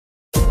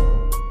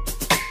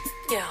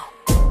Yo,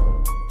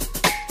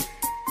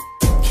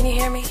 can you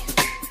hear me?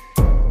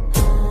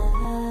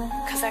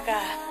 Cause I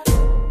got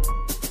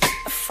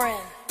a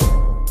friend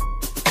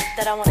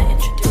that I want to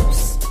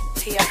introduce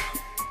to y'all.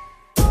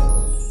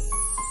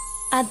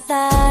 I'd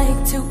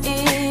like to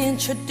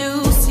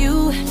introduce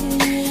you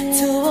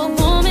to a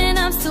woman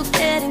I'm still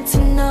getting to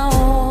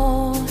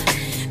know.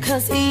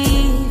 Cause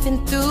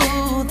even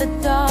through the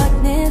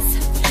darkness,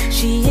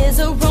 she is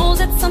a rose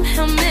that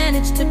somehow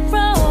managed to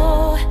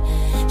grow.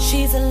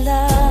 She's a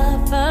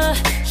lover,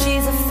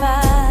 she's a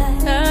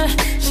fighter,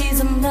 she's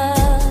a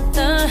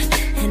mother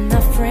and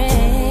a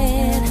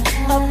friend,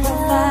 a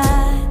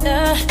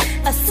provider,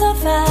 a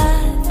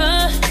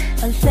survivor,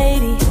 a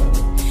lady,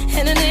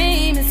 and her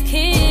name is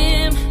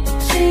Kim.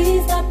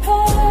 She's not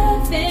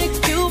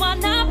perfect, you are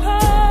not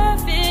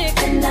perfect,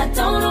 and I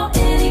don't know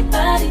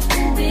anybody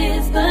who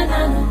is, but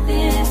I know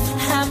this: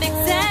 I'm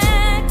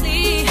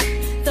exactly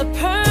the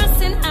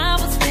person I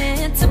was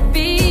meant to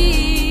be.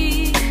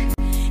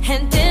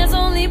 And there's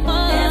only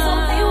one, there's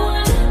only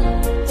one,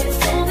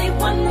 there's only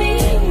one me.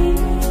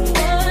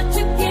 What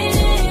you get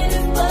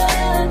is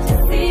what you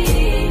see.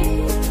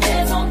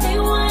 There's only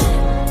one,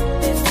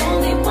 there's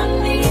only one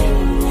me.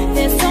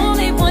 There's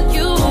only one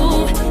you,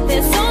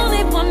 there's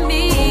only one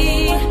me.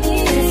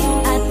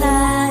 I'd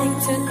like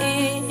to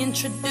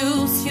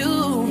introduce you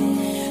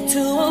to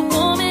a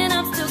woman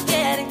I'm still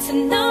getting to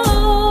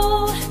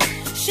know.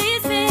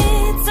 She's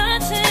been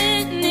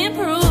searching and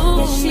improved.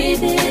 Yes, she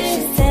did.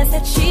 She says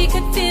that she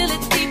could feel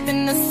it deep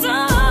in the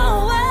soul.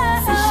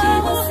 So she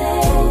was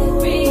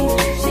angry,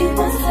 she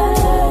was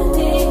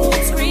hurting,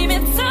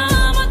 screaming,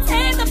 someone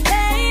take the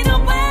pain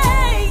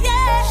away.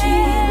 Yeah. She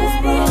was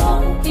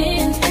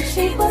broken and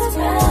she was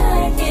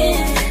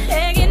crying,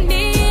 begging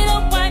me to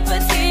wipe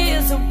her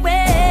tears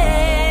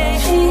away.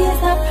 She is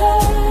not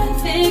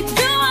perfect,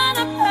 you are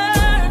not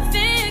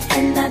perfect,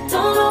 and I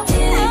don't know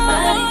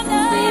anybody who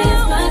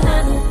is, but I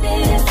know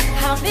this: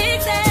 I'm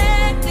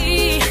exactly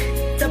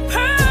the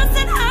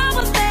person I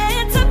was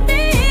meant to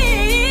be.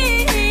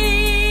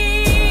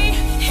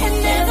 And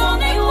there's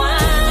only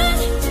one,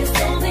 there's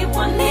only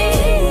one me.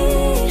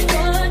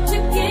 What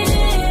you get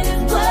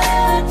is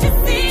what you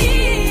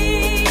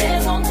see.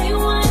 There's only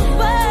one,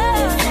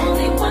 there's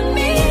only one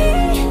me.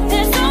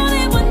 There's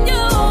only one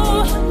you,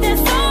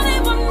 there's only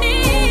one me.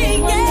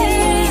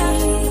 Yeah.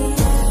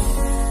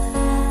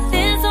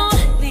 There's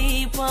only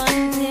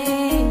one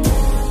thing,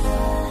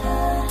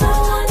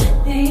 one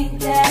thing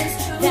that's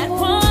true, that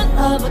one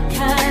of a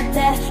kind,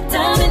 that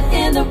diamond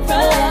in the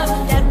rough,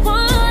 that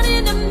one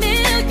in a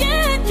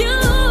million you.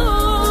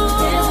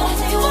 There's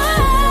only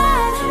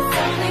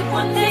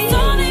one, there's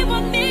only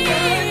one me.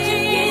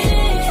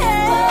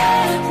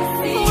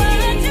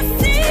 What you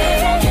see,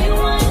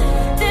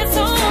 there's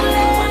only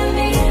one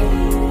me.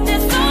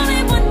 There's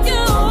only one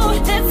you,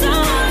 there's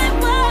only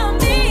one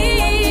me.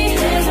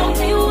 There's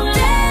only one,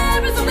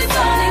 there is only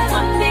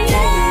one me.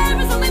 There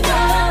is only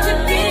one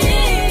you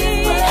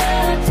need.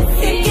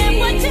 You get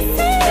what you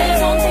see.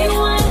 There's only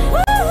one,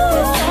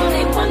 there's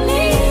only one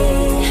me.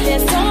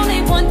 There's only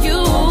one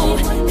you,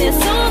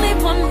 there's only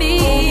one me.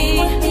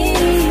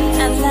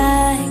 I'd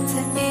like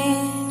to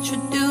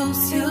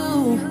introduce you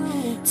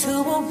to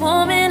a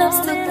woman I'm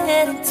still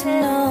getting to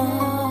know.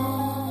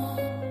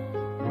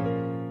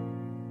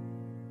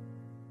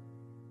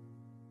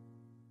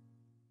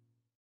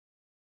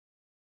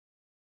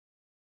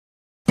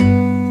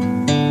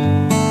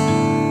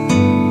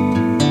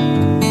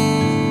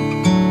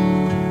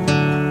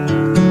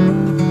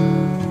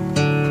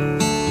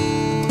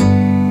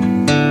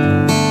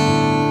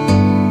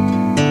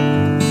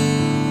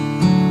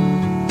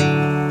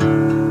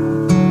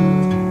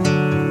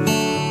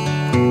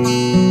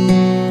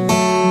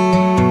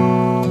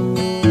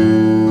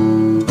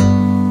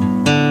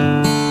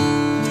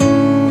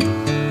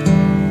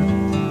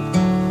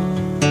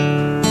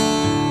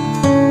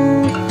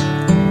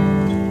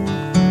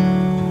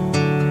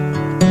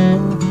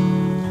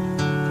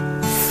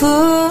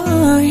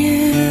 For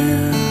you,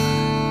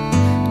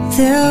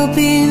 there'll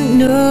be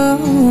no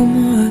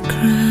more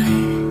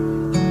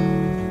crying.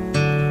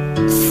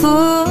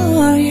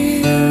 For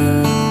you,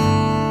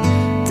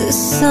 the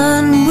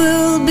sun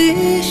will be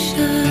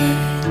shining.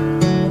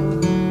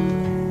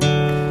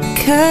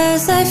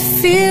 'Cause I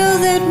feel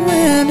that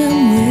when I'm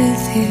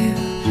with you,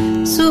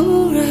 it's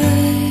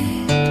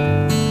alright.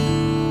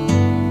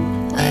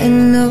 I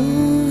know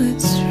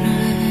it's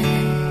right.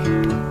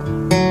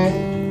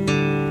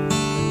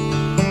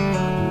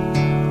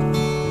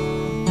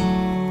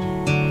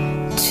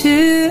 To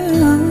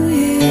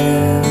you,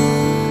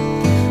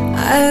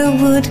 I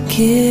would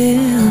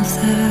give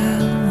the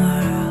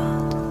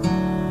world.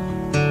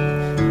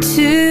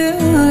 To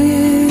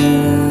you,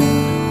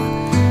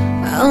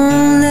 I'll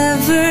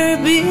never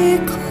be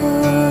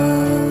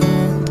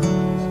cold.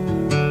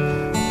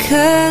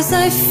 'Cause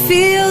I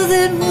feel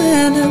that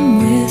when I'm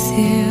with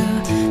you,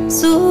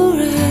 it's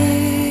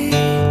alright.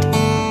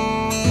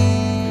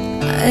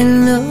 I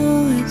know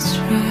it's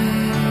right.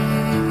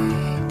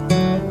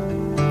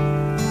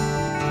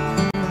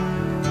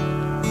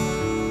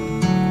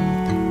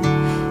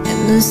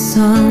 the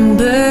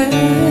songbirds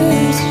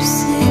are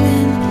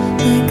singing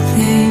like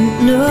they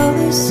know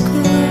the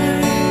score.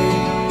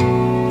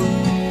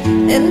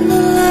 And I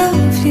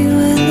love you,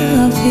 I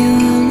love you,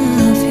 I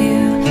love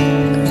you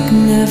like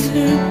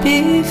never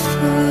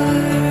before.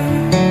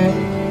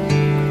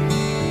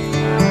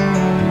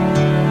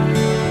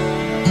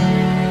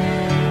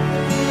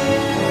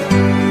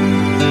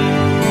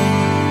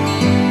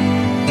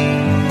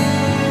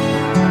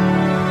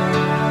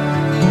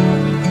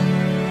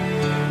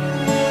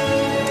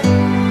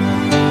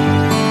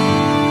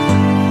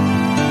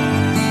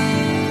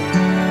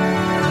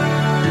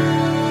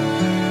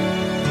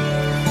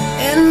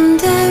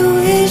 And I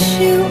wish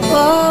you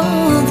all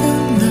the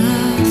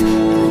love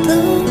in the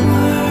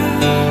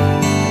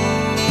world,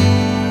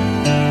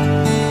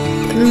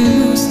 but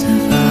most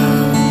of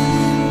all,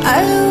 I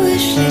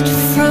wish it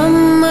from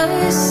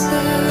myself.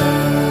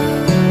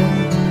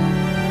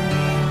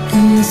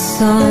 And the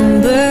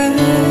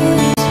songbirds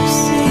are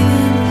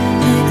singing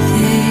like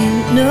they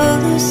know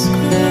the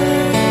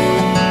score.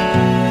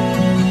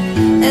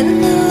 And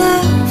I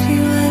love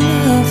you, I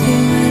love you,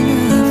 I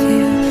love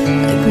you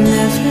like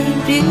never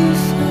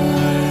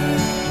before,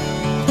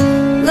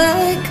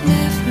 like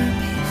never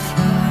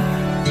before,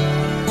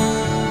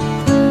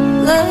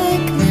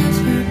 like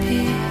never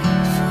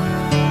before,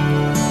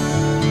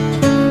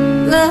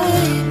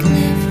 like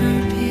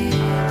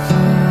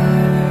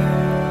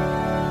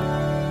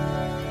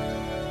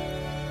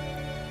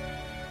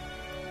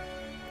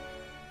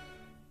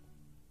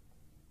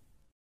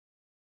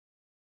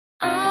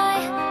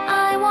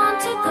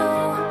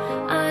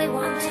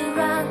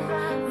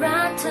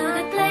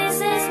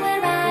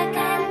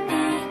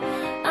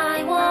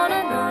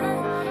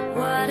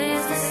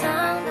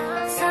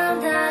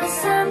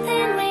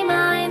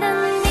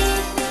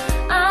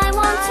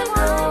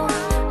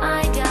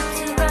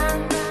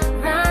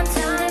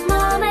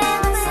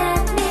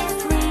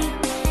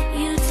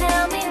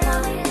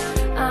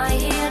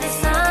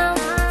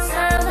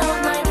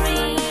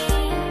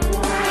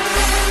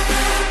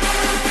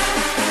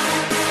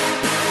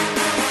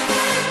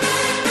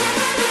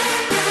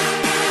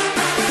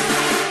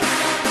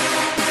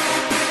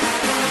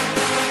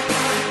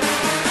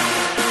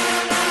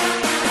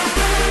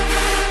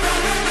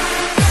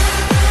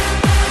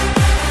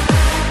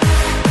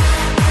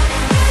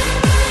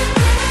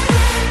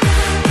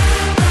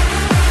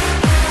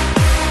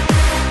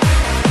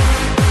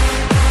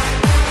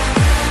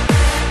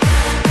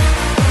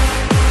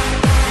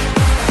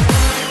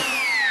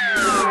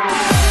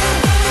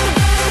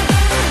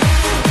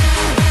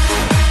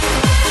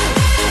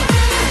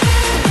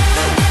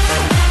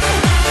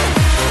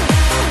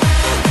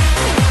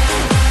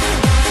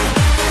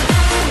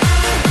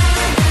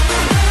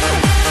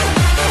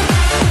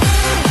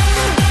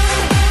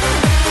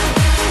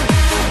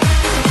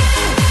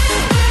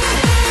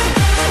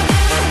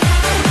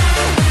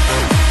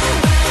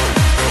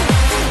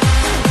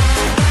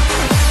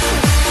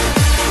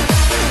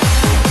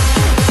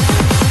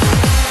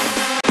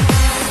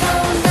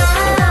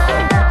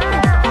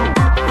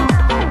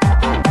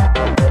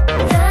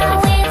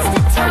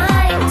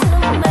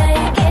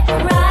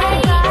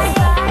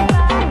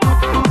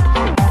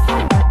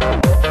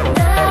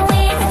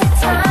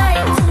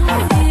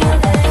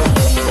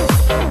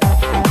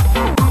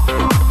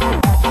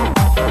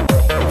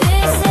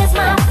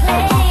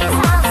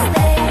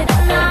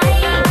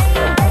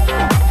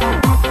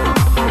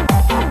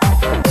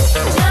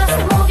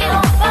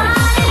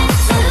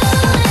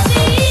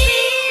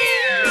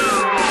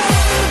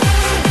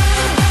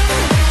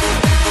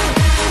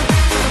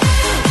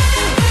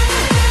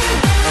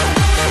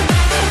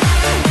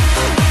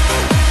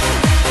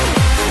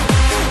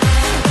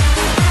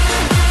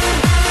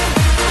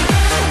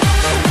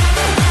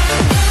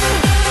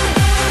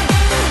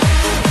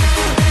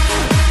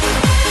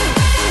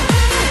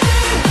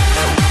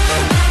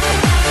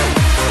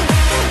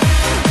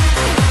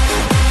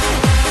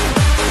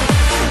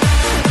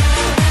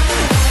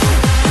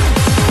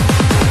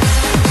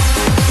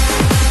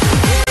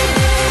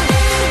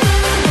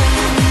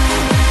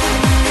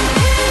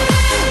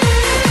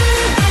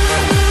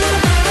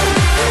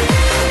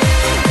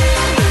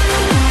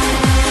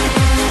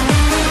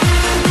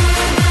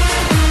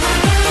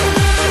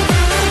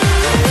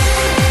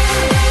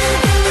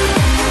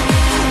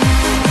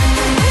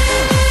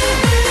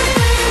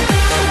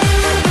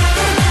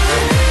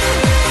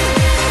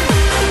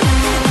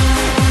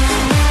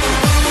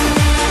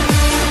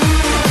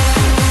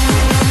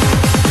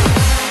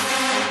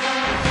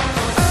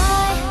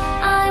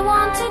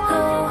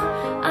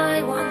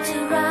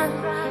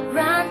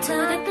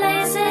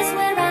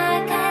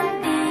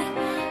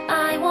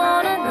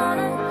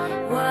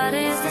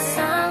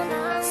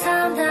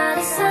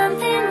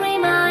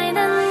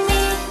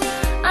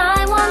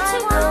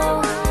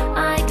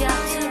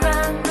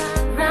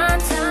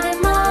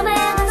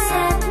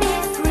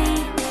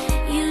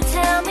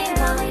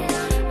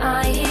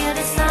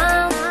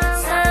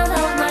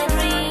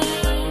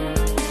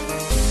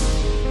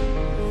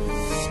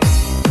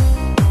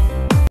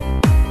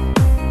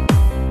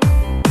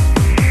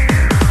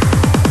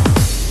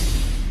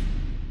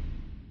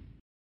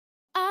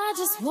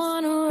just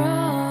wanna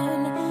run,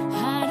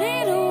 hide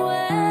it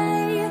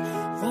away,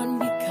 run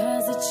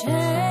because it's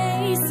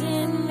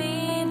chasing me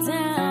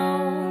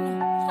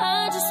down.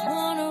 I just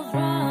wanna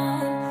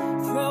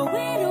run, throw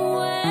it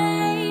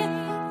away,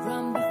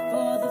 run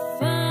before the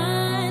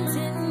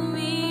finding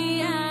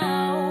me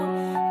out.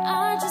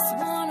 I just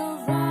wanna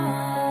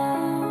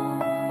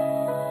run.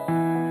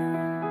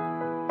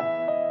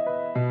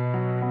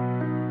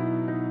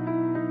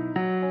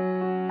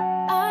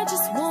 I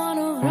just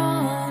wanna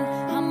run.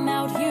 I'm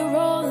out here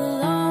all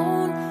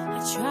alone. I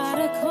try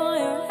to call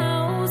your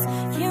house,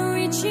 can't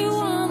reach you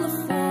on the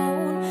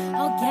phone.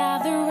 I'll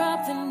gather up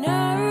the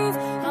nerve,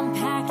 I'm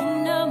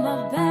packing up my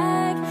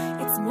bag.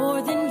 It's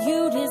more than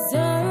you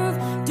deserve.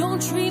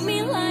 Don't treat me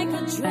like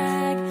a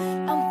drag.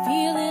 I'm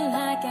feeling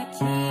like I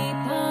keep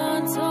on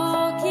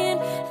talking.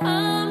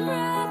 I'm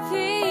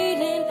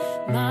repeating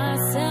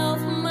myself,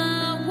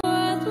 my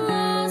worth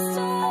lost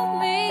all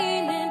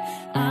meaning.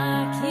 I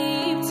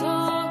keep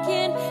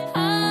talking,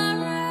 I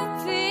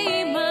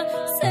repeat myself.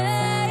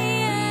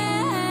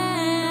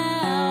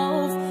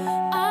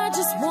 I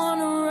just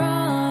wanna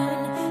run,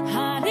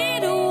 hide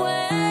it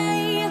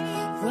away,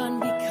 run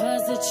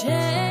because they're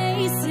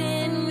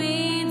chasing me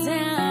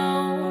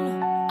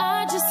down.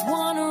 I just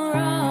wanna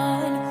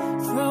run,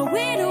 throw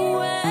it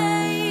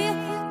away,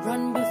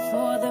 run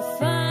before they're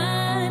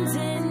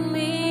finding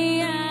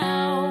me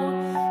out.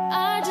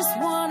 I just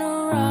wanna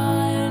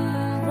run,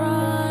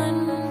 run,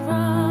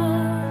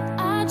 run.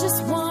 I just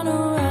wanna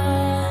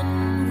run,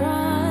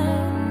 run,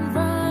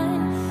 run.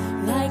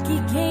 Like a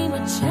game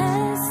of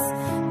chess,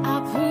 I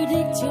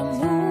predict your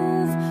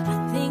move. I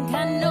think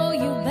I know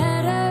you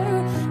better,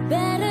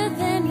 better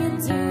than you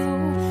do.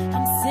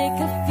 I'm sick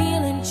of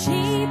feeling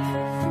cheap,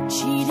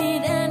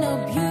 cheated and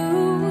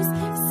abused.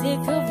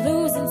 Sick of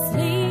losing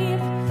sleep,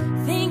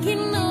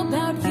 thinking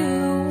about you.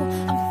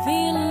 I'm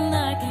feeling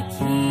like I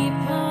keep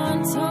on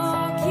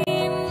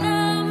talking.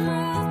 I'm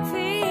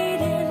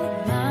repeating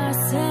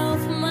myself,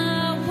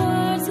 my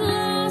words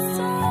lost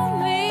all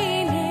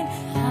meaning.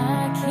 I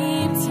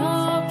keep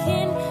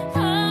talking,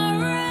 I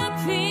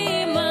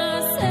repeat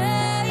myself.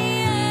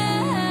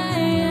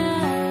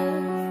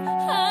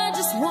 I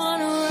just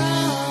wanna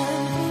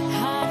run,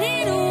 hide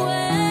it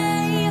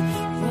away,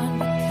 run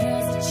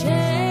because it's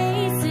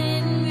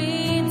chasing me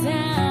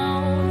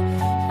down.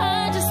 I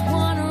just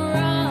wanna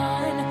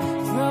run,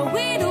 throw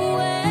it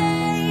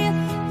away,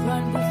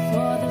 run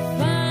before the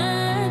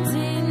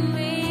finding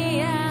me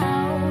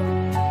out.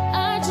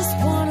 I just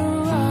wanna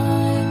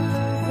run,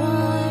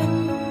 run,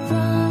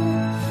 run.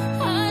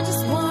 I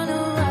just wanna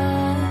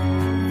run,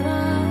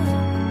 run,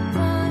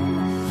 run,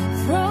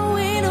 throw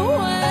it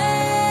away.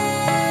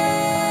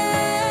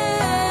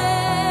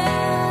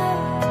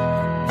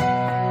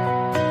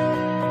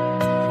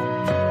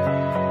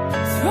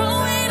 Throw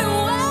it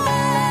away.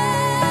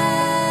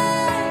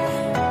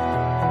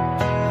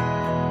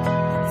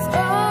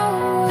 Throw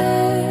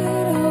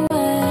it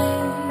away.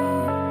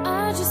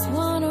 I just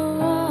wanna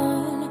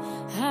run,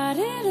 hide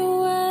it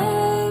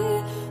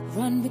away,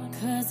 run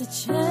because it's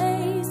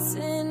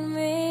chasing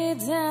me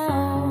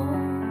down.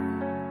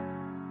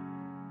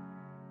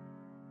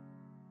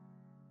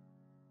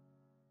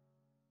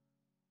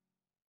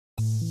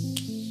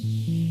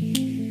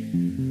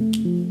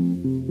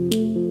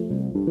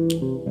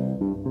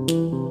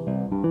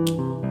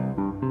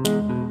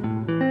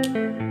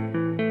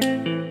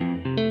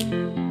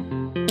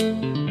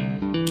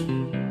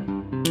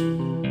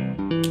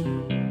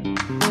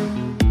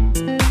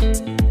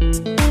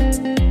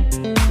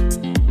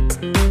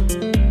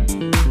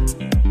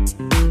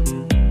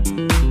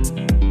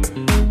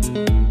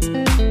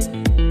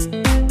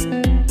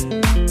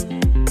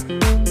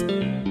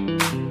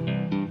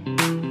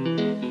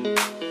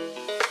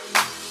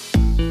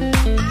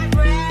 I'd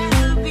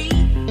rather be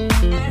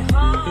at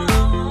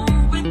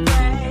home with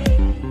Ray.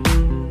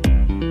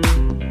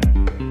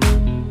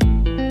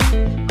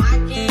 I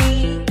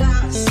gained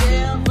about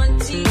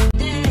 17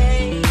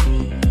 days.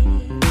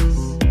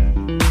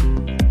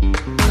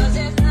 'Cause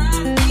there's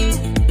nothing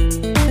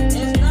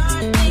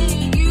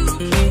you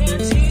can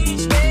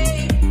teach me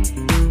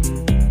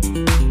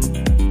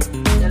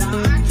that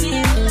I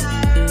can't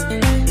learn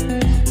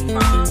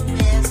from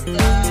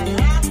Mr.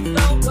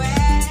 Hathaway.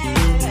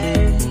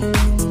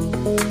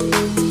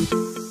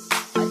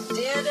 I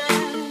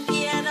didn't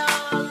get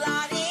a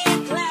lot in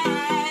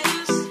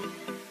class,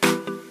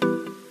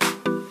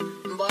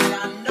 but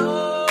I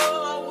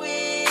know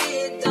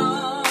it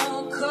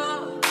don't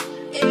come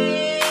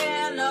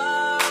in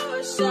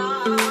a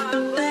shot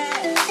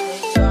glass. They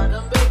try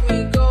to make me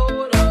go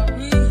to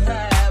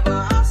rehab,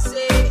 I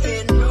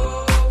said no,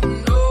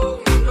 no,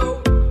 no.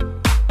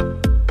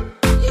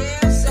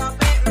 Yes, I've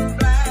been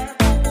black,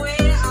 but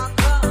when I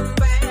come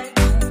back,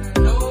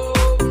 no,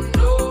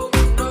 no,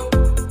 no.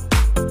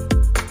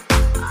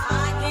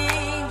 I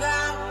ain't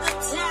got the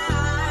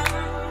time,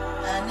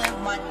 and if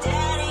my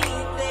daddy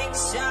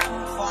thinks I'm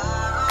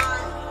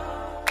fine,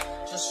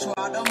 just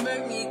try to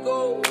make me go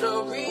to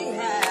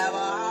rehab.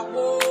 I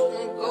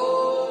won't go,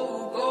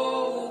 go,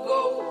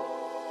 go.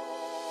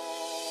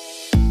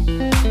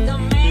 The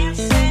man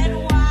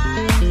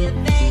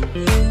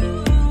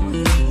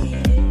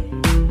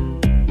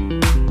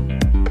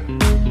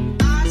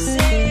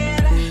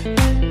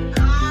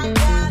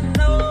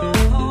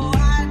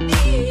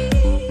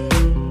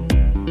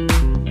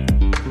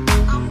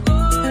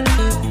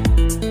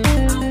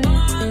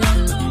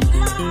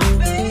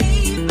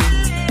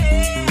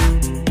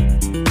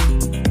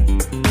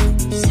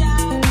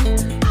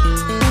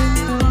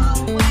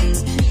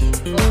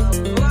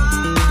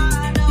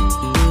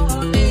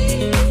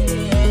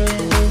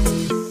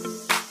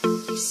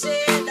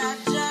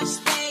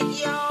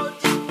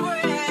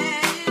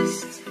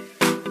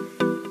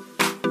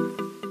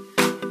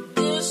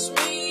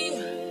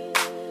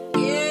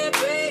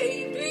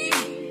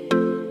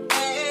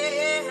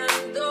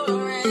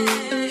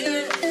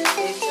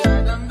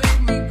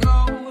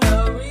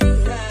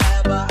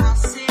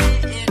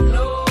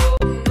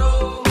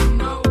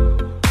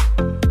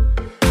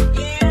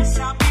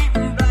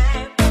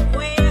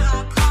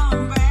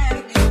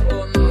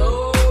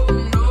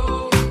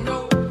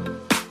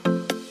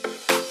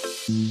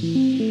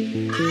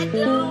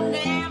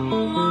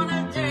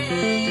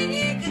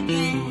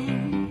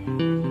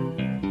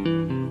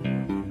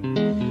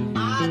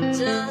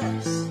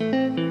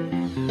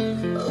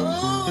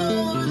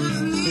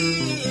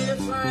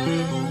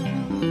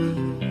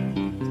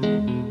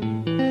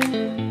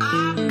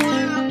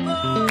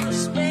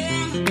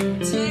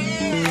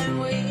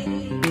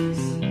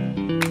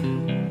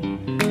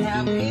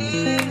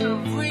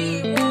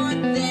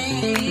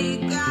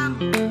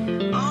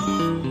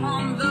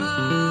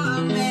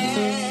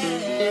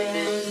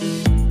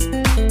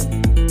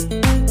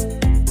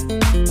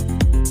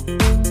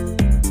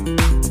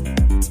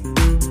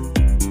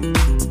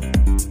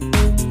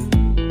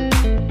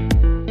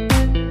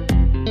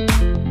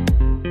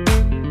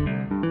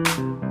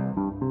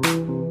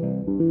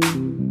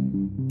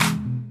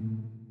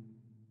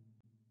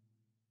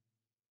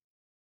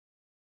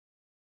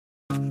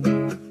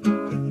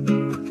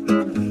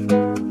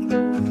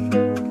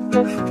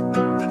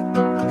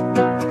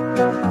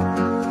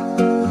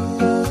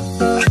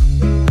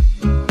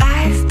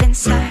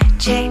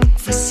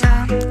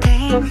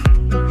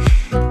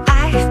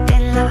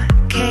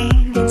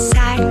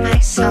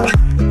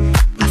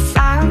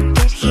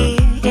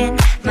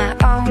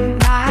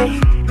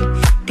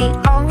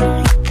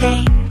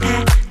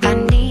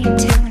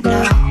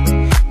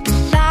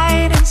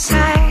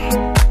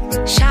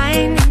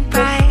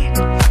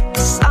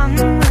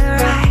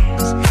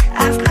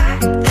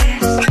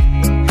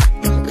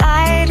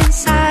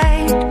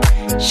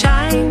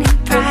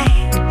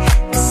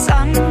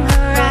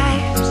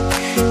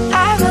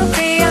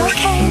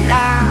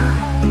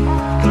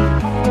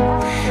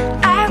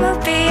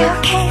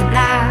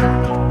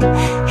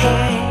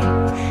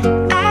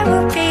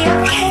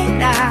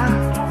now.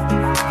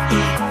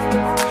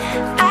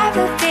 I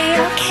will be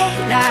okay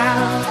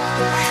now.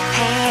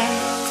 Hey.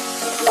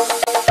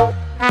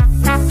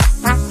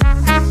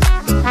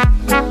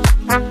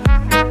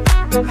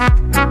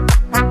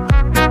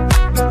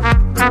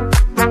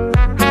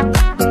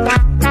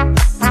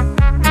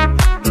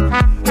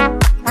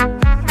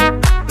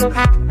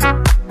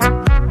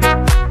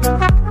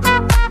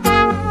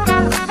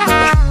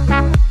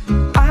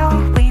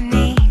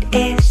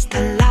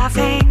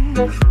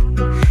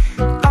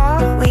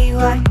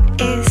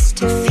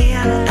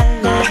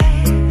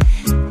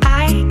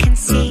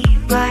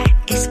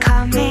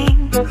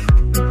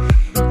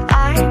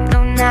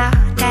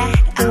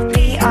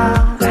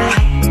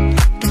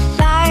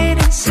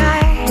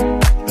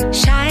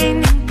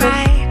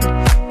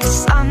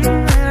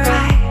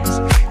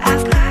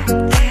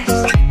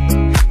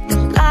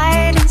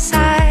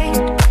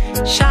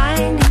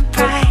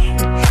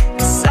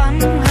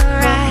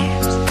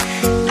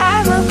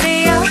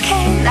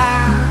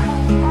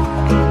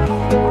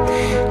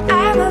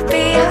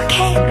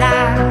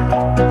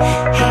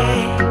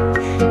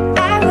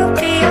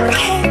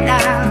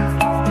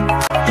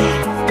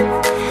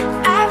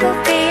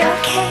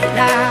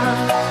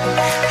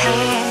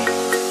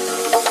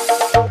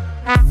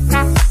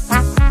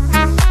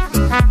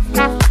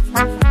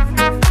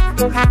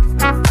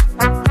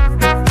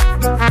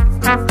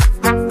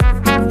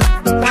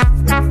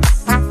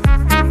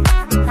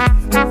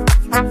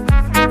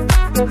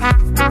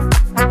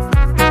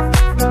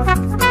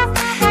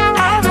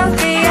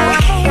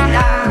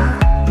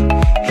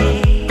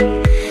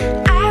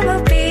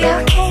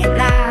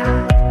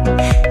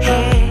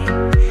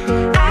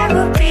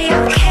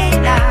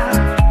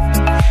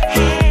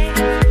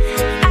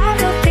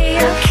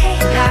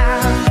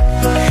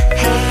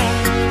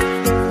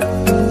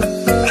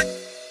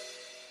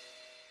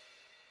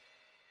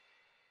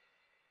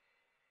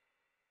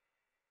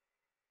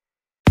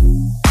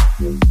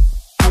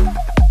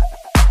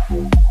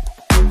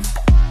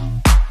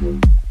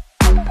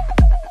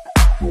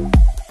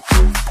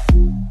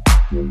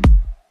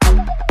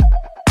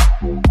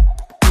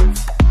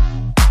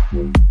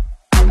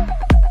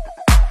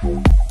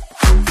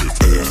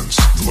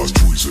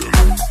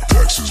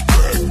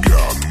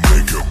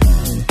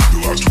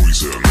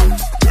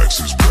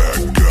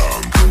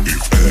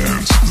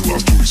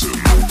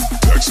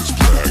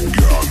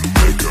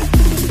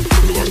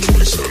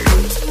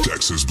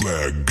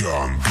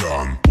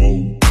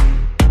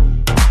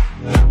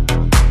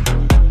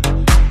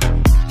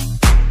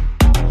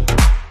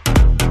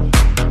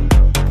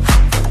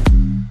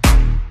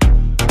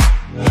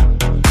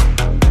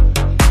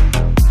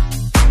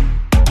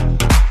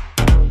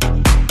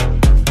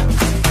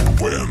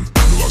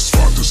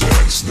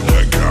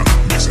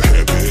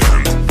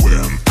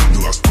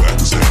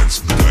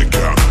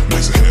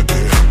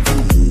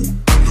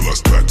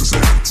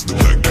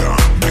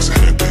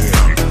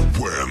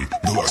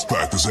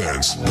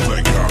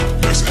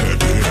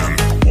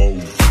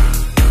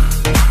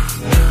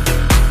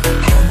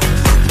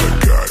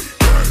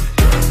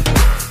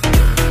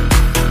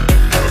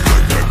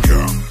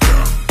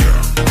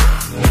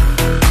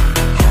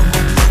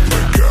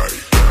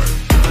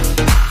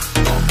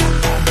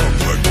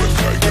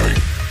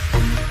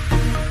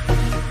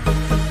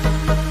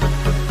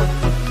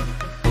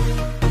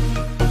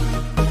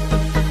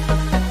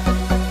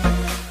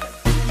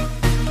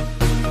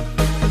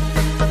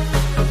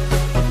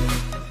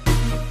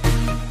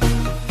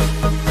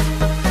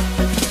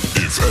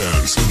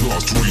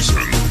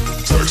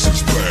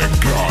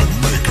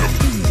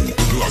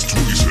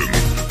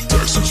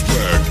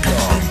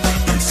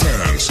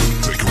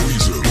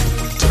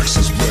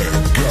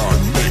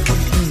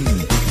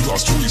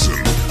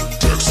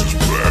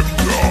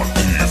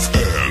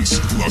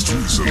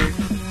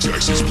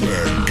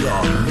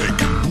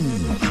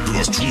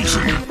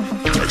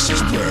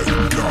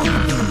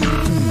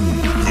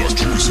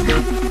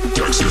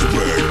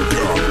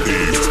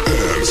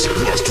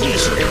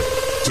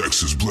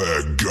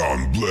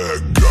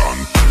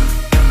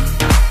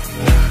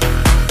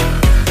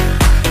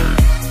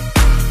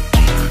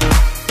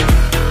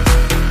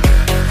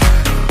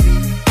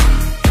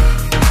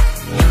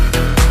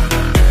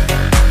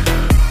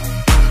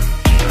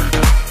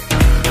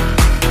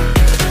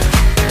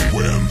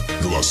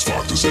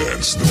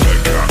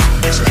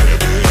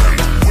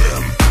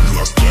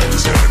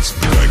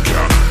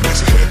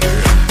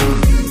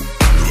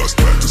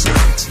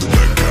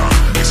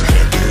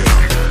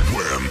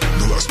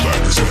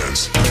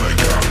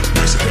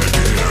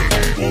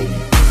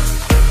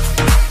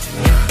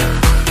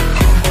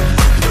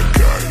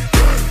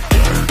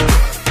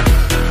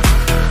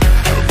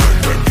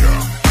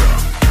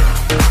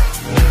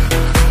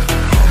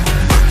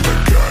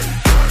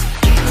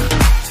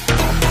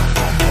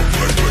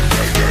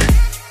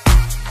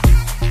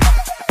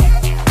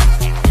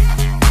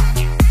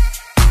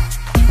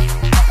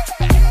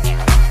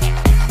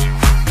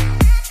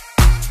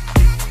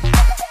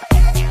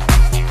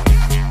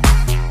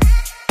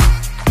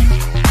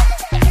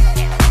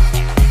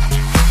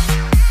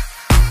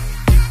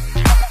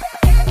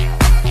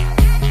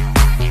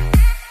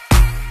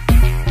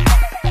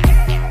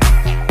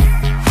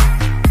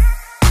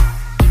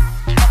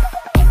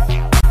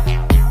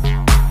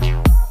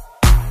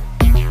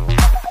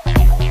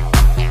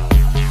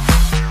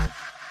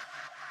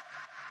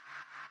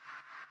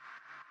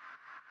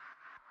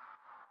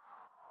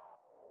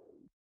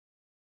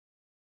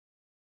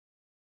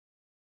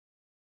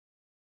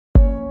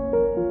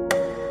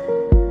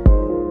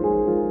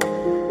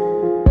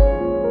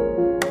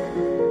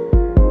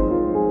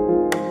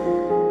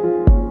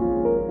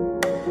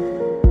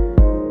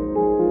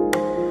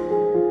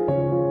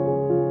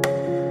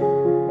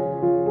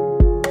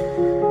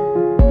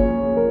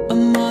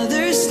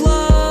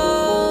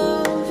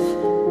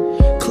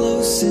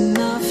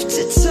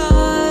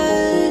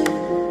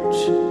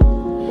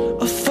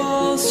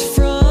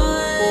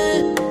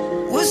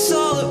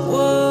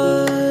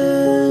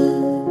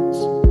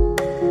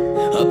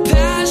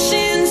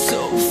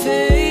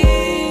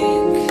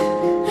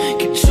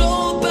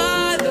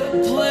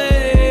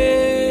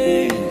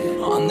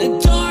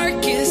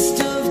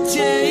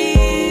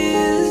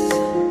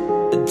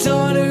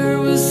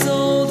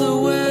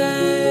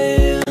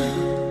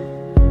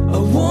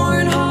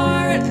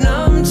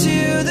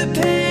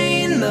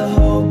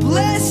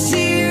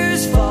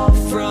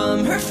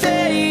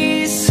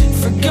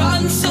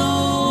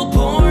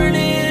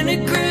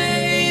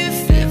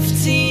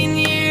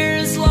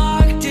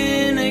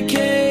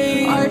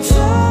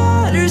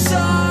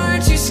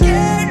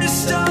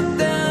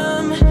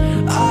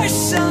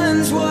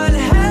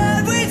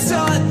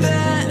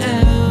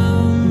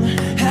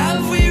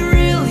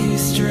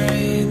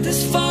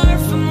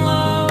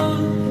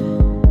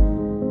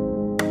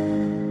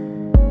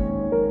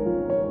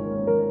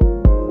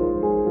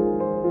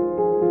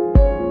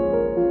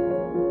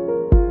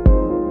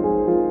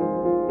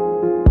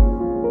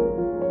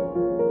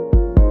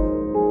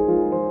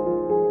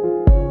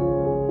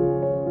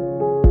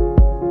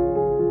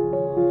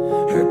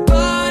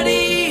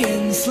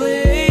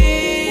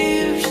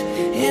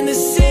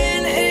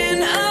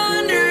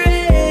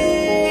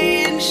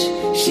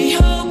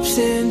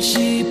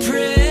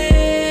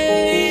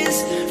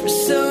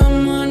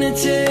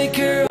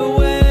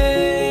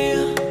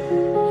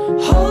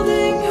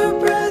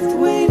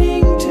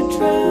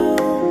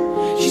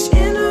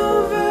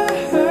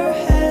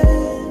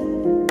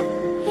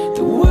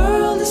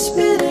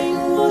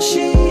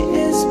 she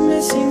is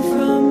missing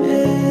from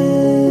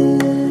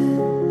it.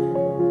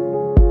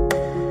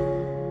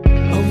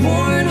 A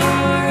worn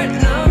heart,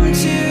 numb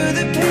to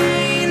the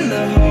pain.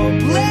 The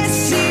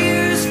hopeless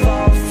tears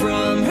fall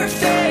from her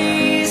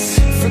face.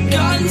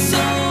 Forgotten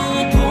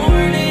soul,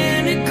 born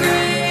in a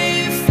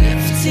grave.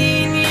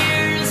 15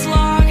 years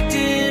locked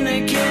in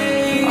a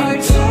cave. Our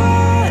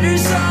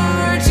daughters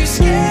are too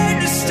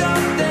scared to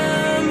stop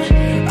them.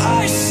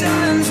 Our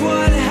sons,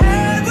 what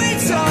have we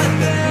taught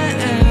them?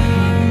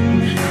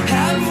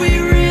 Have we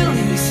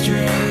really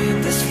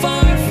strayed this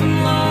far from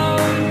love?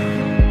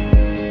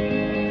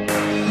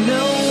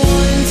 No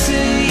one to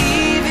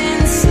even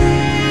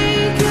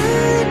say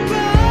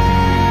goodbye.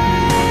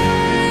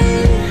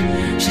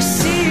 She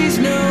sees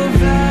no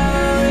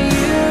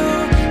value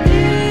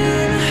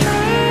in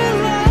her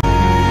life.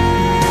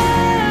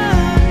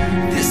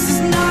 This is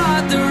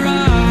not the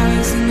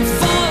rise and the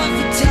fall of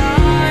the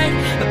tide.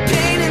 A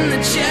pain in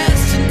the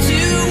chest and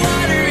two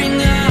watering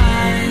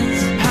eyes.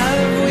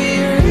 Have we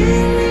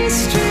really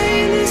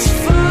strayed this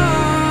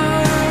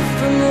far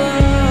from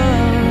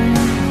love?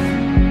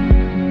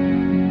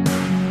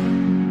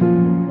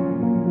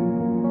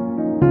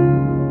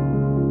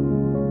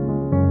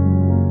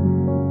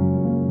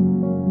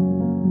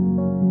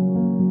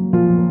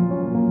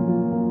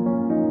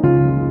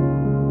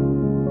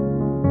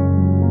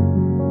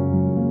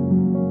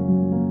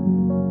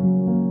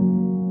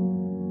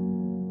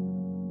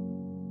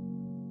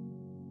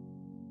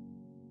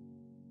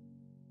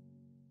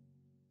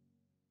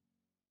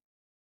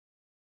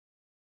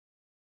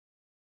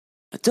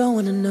 I don't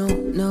wanna know,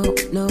 no,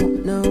 no,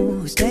 no,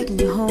 who's taking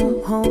you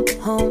home, home,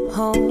 home,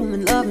 home,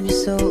 and loving you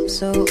so,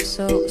 so,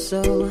 so,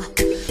 so,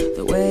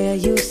 the way I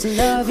used to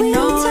love you. We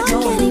No, don't I talk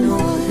don't wanna know,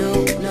 anymore. no,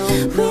 no,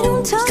 We no, don't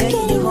who's talk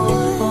taking you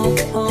home, home,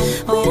 home, We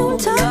home, don't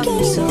talk loving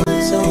you so,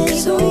 anymore so, like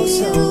so, we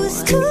so,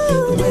 used to.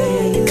 the way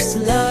I used to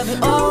love you.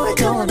 Oh, I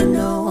don't wanna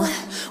know,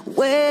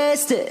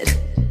 wasted.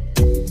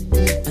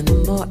 And the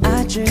more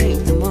I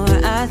drink, the more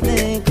I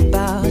think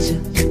about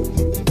you.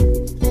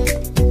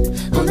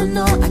 Oh no,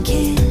 no, I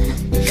can't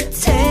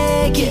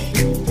take it.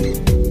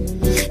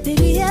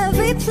 Baby,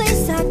 every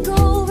place I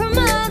go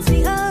reminds me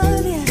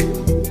of you.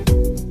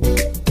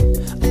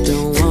 I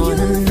don't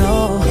wanna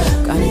know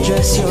kind of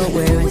dress you're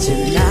wearing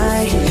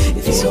tonight.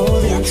 If he's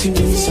holding on to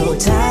you so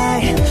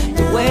tight,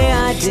 the way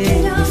I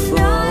did before.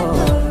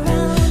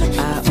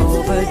 I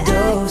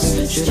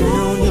overdosed. Should've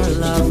known your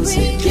love was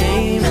a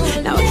game.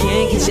 Now I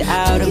can't get you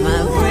out of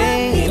my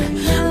brain.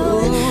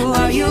 Ooh,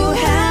 are you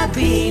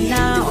happy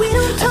now? We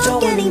don't I talk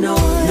don't wanna know,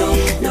 anymore. no,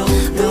 no,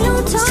 We no.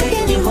 don't Who's talk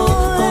taking you home,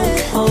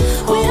 home, home,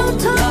 We home? don't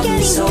talk Love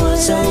you so, anymore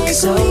so, like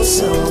so, we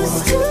so.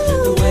 used to.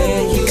 The way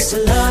I used to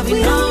love you.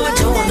 We No, don't I love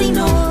don't wanna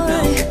know, anymore. no,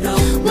 no,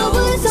 no. What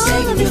was Who's all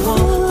taking of you it home,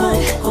 for?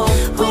 home,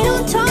 home, We don't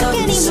home? talk Love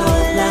you so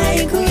anymore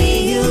like like we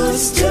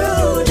used to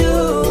do.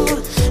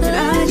 And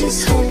I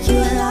just hope you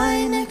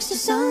lie next to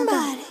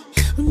somebody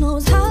who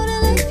knows how to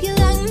love you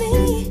like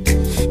me.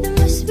 There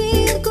must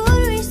be a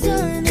good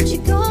reason that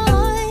you're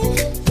gone.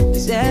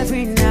 'Cause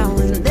every now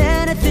and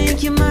then I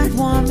think you might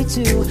want me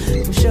to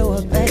come show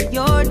up at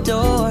your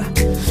door,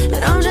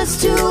 and I'm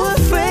just too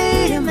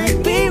afraid it might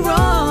be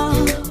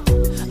wrong.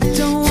 I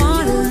don't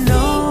wanna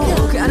know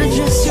kind of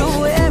dress you're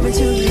wearing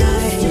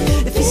tonight.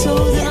 If he's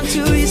holding on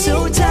to you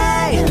so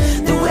tight,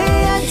 the way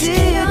I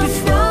did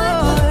before.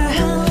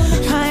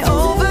 I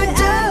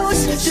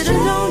overdosed.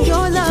 Should've known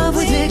your love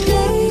was a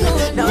game.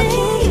 Now I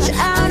can't get you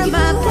out of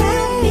my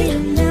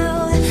brain.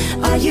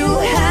 Are you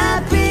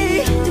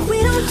happy? We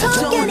don't talk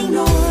Don't wanna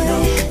know, anymore. no,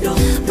 no,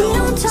 We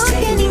don't talk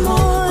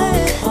anymore.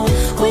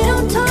 We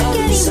don't talk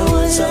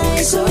anymore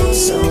like we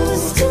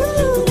used to.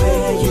 The way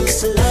I used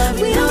to love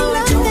you. We don't No, I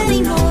love don't wanna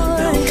know, anymore.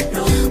 no,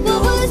 no, no.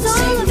 What was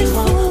all of it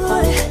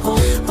for?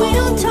 We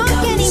don't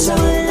talk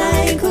anymore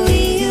like we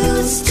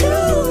used to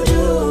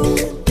do.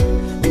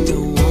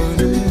 Don't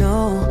wanna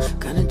know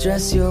kind of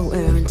dress you're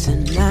wearing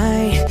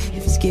tonight.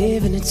 If he's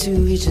giving it to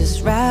you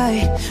just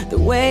right, the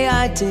way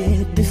I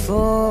did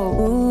before.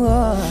 Ooh,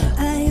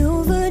 I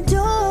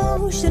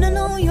overdosed. Should've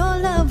known your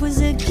love was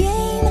a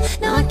game.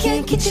 Now I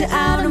can't get you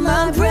out of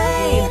my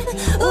brain.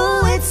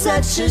 Ooh, it's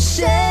such a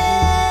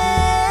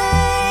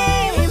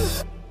shame.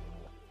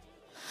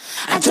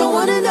 I don't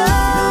wanna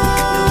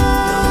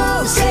know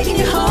who's taking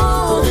you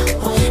home.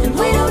 And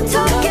we don't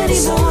talk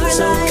anymore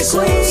like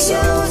we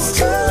used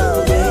to.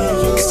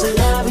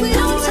 We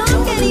don't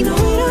talk anymore.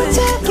 We don't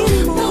talk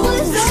anymore. What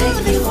was all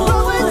of it for?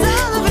 What was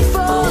all of it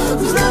for?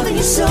 Who's loving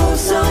you so,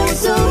 so,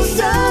 so,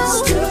 so?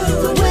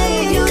 The way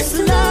you used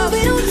to love. We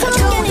don't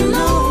talk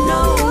anymore.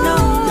 no, no,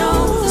 no.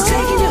 Who's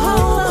taking you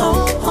home,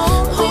 home,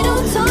 home, We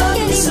don't home? talk Love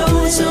you so,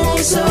 anymore so,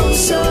 like so, we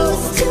so.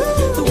 used to.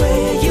 The way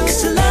I used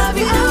to love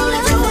you. No, I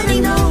don't wanna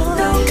know,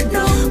 no,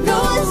 no, no.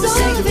 What was Who's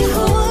all of taking it you for?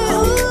 home,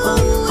 home,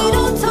 home, We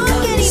don't home? talk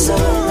Love you so,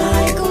 anymore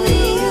like we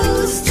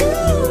used to.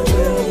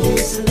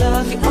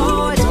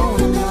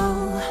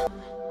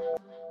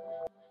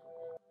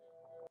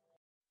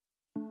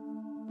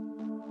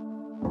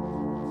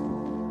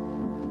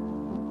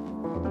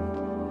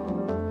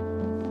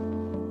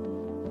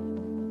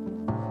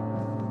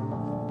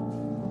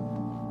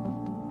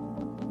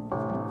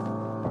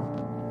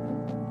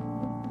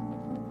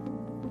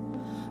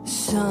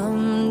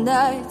 Some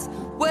nights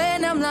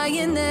when I'm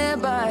lying there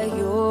by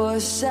your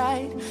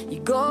side, you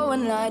go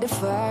and light a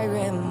fire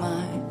in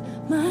my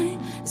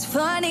mind. It's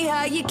funny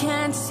how you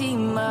can't see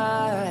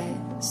my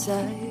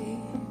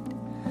side.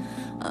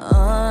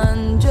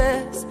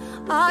 Undressed,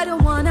 I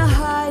don't wanna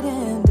hide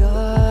in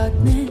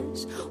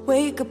darkness.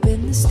 Wake up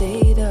in the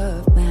state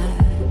of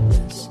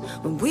madness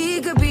when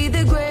we could be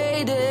the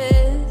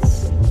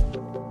greatest.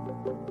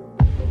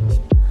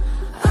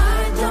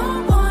 I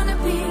don't wanna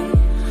be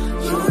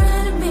your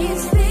enemy,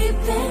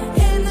 sleeping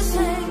in the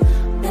same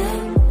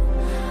bed.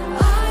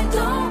 I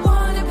don't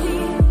wanna be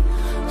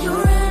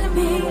your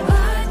enemy.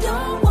 I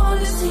don't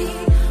wanna see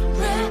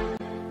red,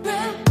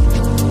 red.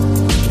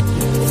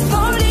 If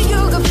only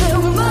you could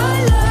feel my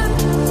love.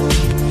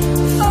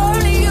 If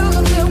only you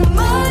could feel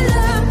my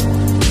love.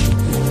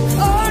 If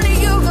only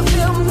you could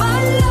feel my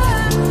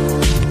love,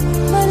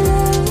 my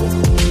love.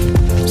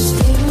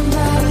 Staring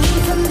back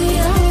from the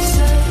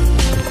outside.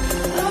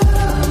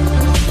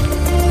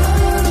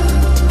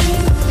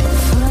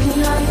 Funny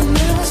how you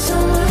never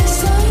saw my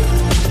side.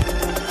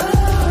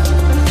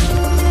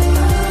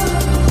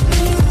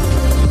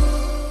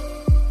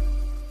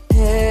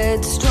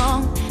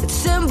 Headstrong, it's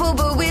simple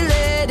but we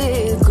let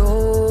it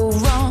go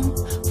wrong.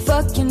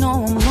 Fuck, you know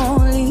I'm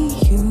only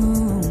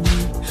human.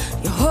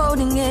 You're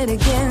holding it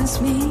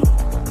against me.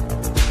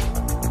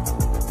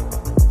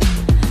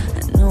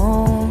 No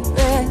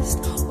rest,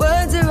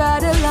 words are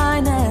out of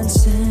line and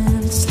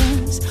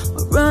senseless.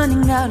 We're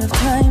running out of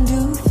time to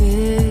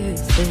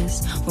fix this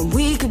when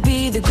we could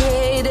be the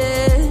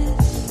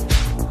greatest.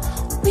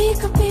 We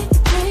could be the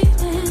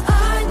greatest.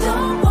 I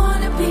don't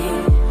wanna be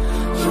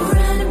your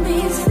enemy,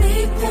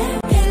 sleeping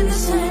in the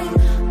same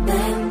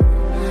bed.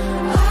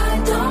 I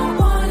don't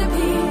wanna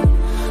be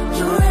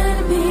your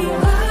enemy.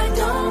 I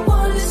don't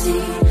wanna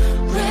see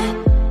red,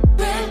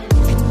 red.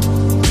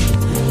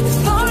 If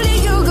only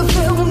you could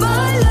feel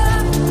my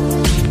love.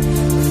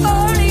 If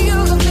only you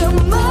could feel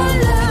my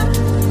love.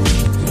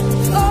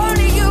 If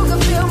only you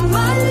could feel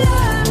my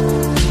love,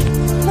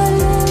 my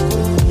love.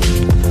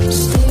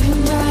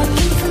 Staring back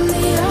in from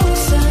the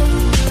outside.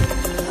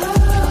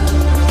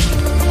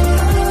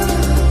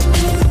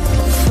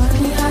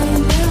 Funny how you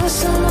never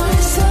saw my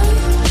side.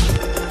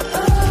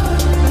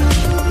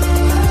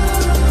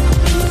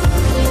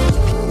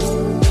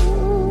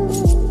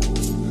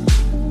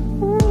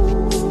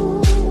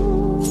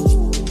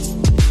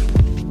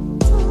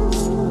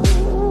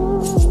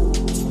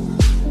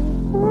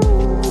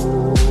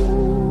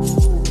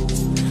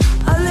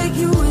 I let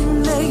you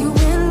in, let you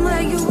in,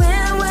 let you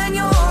in when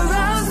you're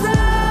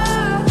outside.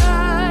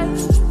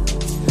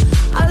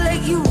 I let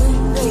you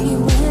in, let you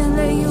in,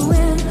 let you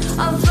in.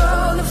 I'll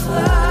throw the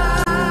fly.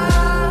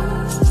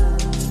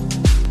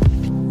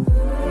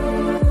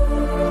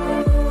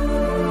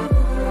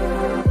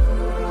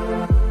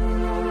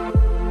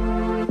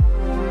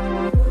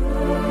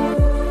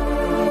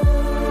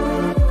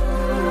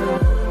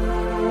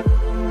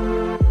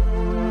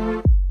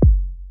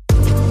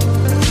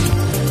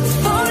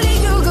 If only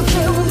you could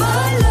feel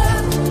my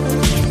love.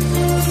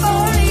 If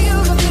only you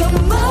could feel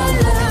my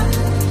love.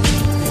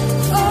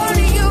 If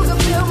only you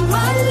could feel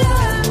my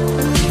love,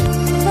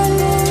 my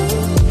love.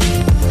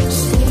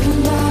 Staring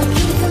back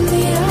in from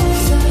the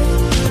outside.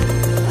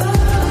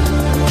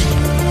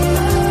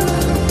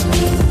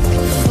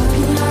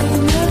 Funny how you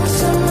never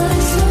saw my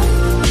side.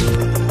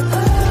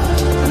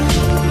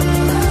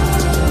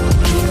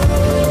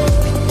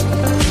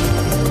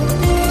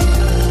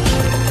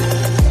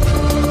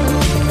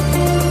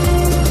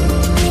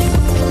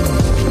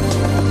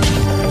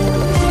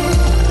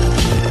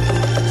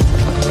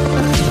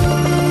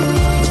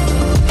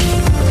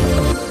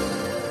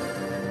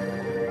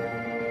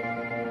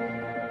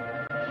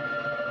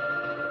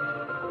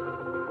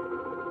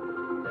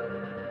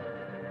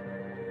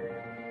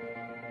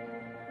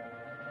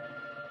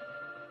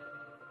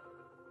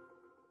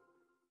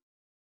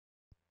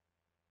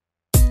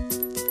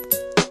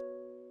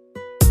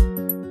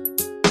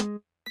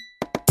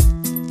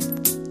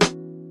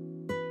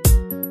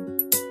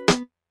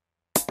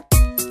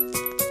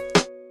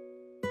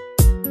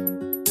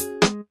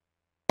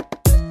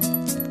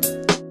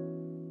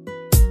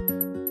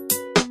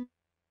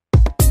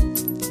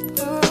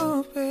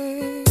 Oh,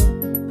 babe.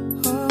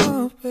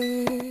 Oh,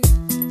 babe.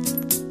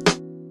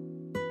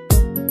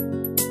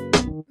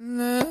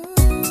 No.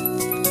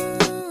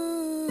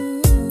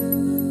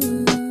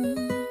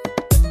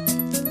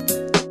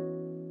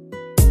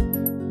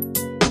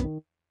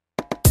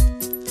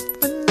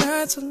 My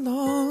nights are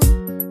long,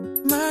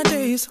 my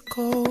days are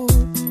cold.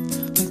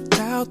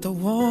 Without the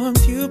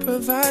warmth you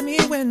provide me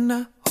when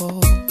I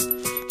hold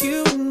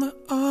you in my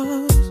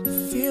arms,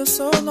 it feels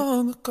so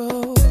long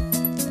ago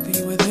that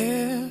you were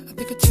there. I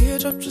think a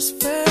teardrop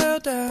just fell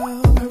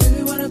down. I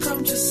really wanna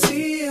come to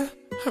see you.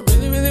 I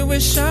really, really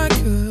wish I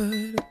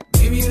could.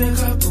 Maybe in a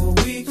couple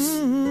weeks.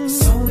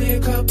 It's only a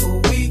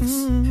couple weeks.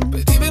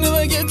 But even if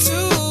I get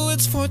to,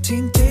 it's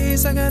 14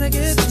 days. I gotta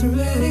get through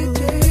many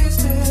days,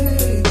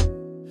 babe.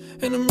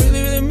 And I'm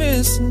really, really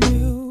missing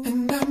you.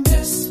 And I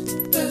miss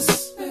this.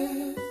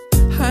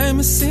 I'm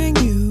missing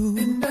you.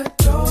 And I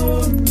don't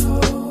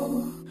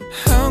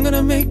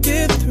gonna make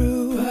it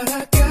through. But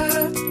I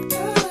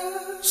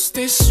gotta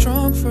stay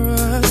strong for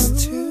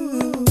us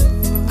too.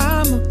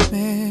 I'm a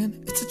man,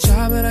 it's a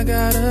job that I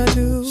gotta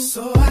do.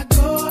 So I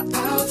go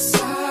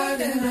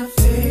outside and I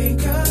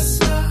fake a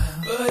smile.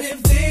 But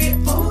if they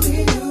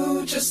only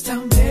knew just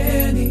how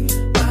many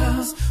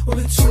miles were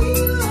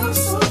between us,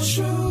 so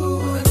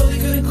true. I know they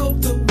couldn't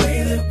cope the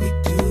way that we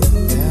do.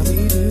 Yeah, we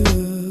do.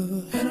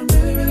 And I'm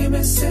really, really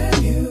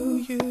missing you.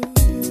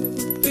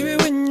 Baby,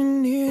 when you're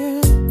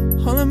near,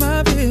 all of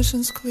my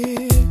vision's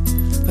clear.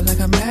 But like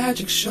a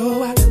magic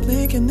show, I could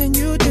blink and then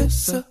you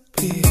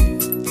disappear.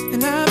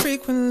 And I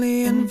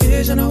frequently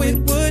envision how it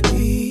would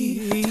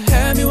be to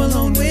have you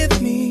alone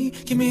with me.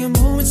 Give me a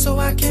moment so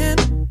I can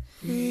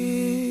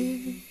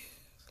breathe.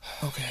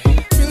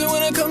 Okay. Really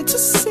wanna come to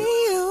see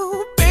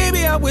you,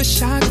 baby. I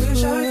wish I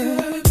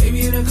could.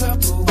 Maybe in a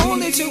couple weeks.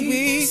 Only 2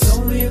 weeks.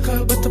 Only a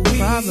couple but the weeks.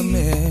 Problem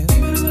is,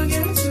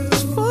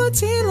 it's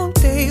 14 long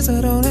days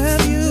I don't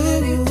have you.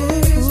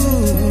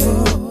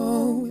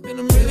 And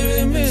I'm really,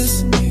 really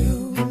missing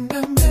you. And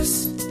I'm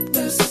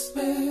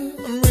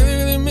really,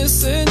 really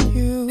missing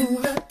you.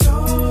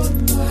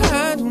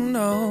 I don't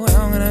know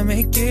how I'm gonna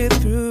make it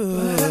through.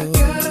 But I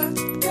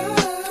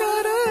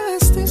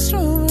gotta stay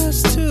strong for us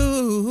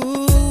too.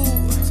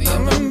 See,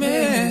 I'm a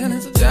man,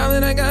 it's a job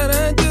that I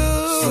gotta do.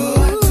 So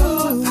I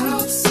go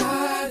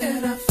outside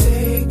and I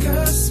fake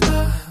a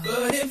smile.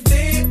 But if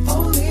they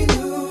only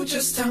knew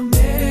just how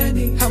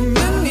many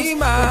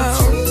miles,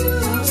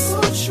 so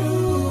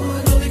true. I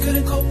know they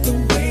couldn't cope the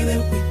way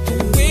that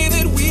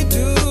we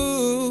do.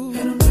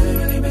 And I'm really,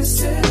 really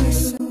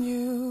missing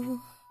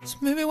you. So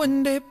maybe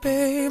one day,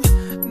 babe,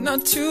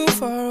 not too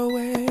far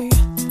away,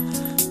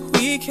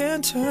 we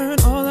can turn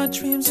all our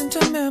dreams into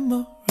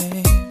memories.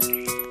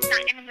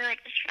 Not gonna be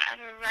like this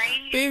forever, right?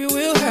 Baby,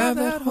 we'll have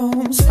that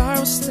home,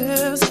 spiral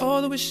stairs,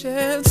 all that we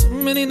shared, so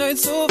many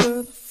nights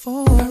over the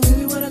phone. I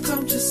really wanna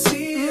come to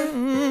see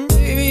you.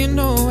 Baby, you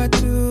know I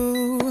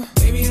do.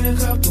 Maybe in a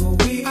couple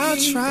weeks, I'll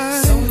try.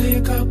 It's only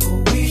a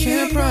couple weeks,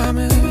 can't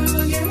promise.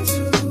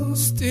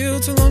 Still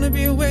too long to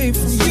be away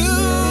from you.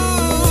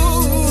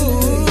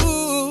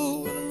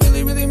 I'm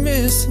really, really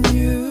missing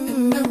you.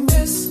 And I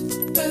miss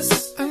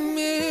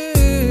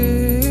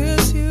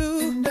you.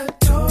 And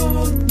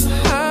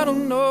I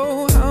don't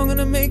know how I'm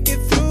gonna make it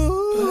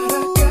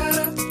through. But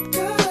I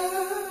gotta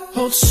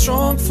hold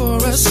strong for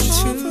us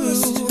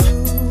too.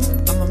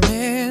 I'm a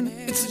man,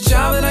 it's a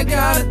job that I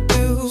gotta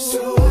do. So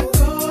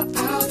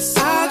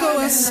I go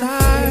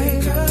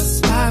outside,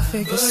 I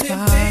fake a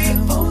smile. But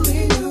if they only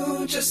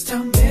knew just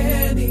how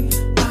many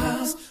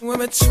miles were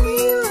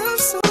between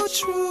us, so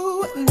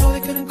true. I know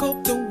they couldn't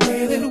cope the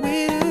way that we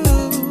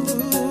do.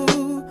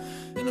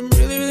 And I'm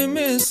really, really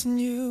missing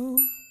you.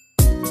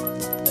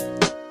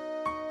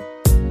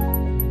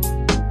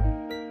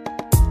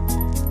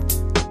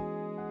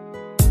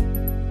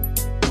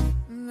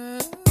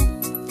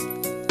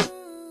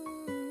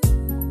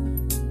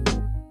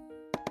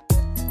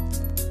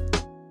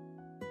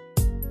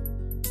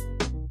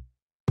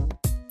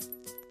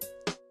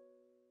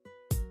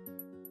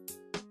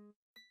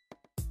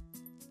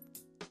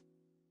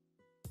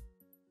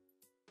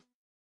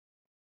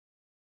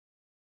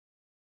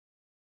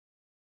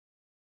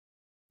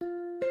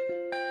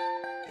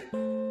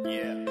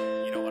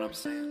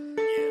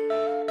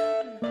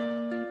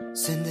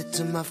 Send it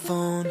to my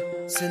phone,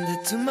 send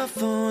it to my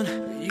phone.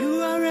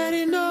 You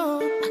already know,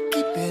 I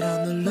keep it on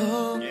the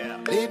low.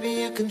 Baby,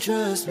 you can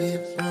trust me,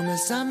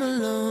 promise I'm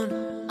alone.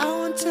 I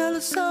won't tell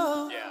a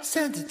soul.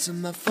 Send it to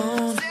my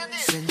phone,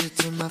 send it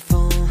to my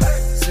phone,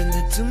 send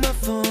it to my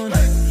phone.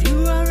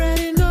 You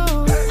already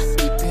know, I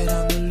keep it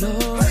on the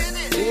low.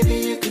 Baby,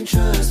 you can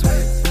trust me,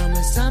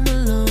 promise I'm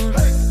alone.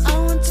 I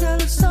won't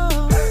tell a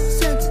soul.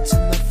 Send it to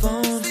my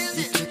phone.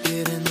 You took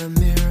it in the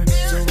mirror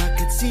so I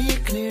could see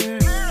it clear.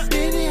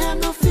 Baby, have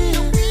no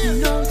fear, you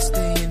know it's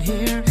staying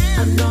here.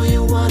 I know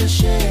you wanna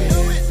share,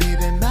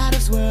 baby, might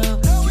as well.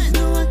 You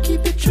know I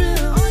keep it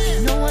real,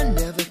 you know I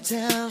never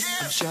tell.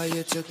 I'm sure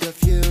you took a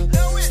few,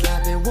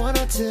 slapping 1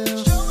 or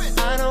 2.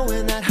 I know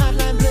when that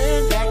hotline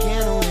bling, that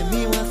can only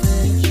mean one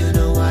thing. You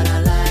know what I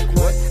like,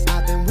 what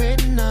I've been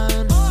waiting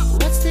on.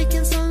 What's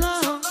taking so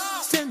long?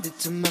 Send it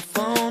to my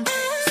phone,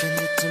 send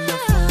it to my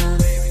phone,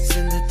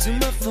 send it to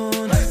my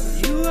phone.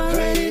 You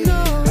already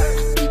know, I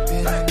keep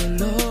it on the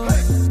low.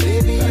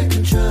 Baby, you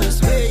can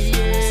trust me,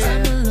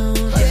 I'm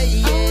alone. I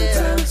won't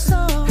tell a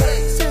soul.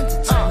 Send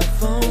it to my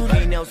phone.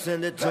 Hey, now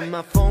send it to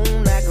my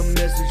phone like a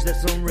message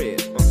that's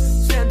unread.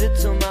 Send it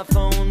to my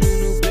phone,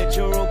 new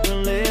picture,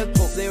 open lip.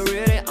 Hope they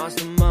ready.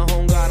 Answer my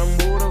home, got them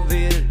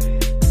motivated.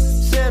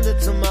 Send it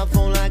to my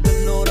phone like a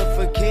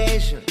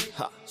notification.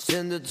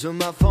 Send it to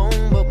my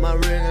phone, but my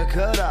ringer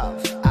cut off.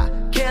 I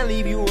can't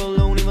leave you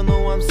alone even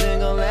though I'm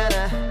single and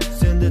I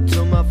send it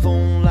to my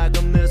phone like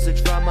a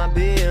message from my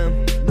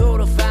BM.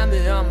 Notify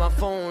me on my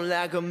phone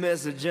like a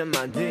message in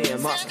my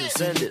DM. I can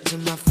send it to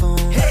my phone,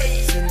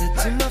 send it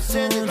to my phone.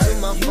 Send it to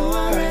my phone. You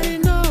already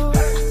know, I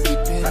keep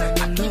it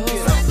on the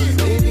low.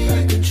 Baby,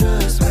 you can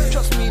trust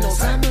me, no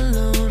I'm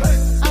alone.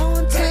 I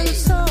won't tell you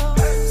so.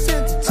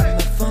 Send it to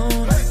my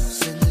phone,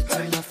 send it to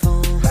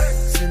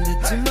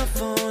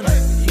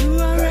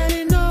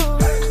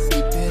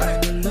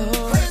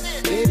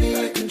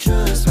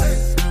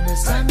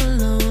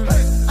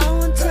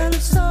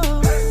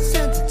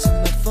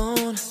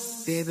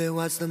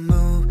the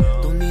move?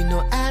 Don't need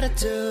no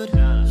attitude.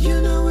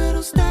 You know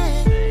it'll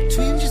stay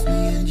between just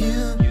me and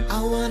you. I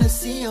wanna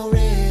see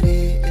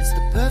already. It's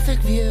the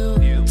perfect view.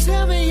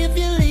 Tell me if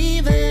you're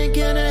leaving,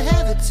 can I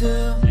have it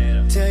too?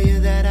 Tell you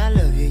that I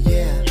love you,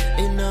 yeah.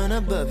 Ain't none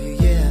above you,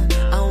 yeah.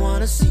 I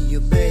wanna see you,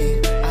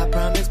 babe. I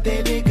promise,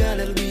 baby girl,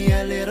 it'll be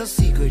a little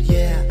secret,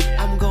 yeah.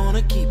 I'm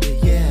gonna keep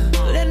it, yeah.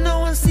 Let no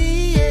one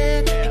see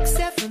it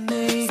except for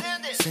me.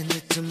 Send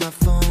it to my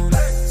phone.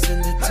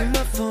 Send it to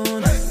my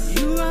phone.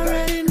 You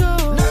already know.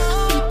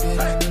 Keep it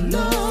on the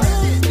low.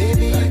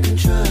 Baby, you can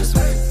trust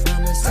me.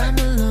 Promise I'm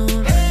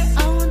alone.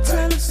 I won't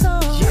tell a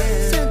soul.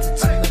 Send it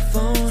to my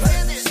phone.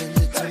 Send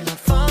it to my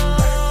phone.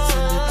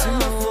 Send it to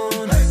my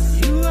phone.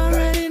 You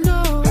already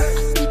know.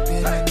 Keep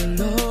it on the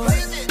low.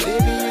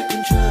 Baby, you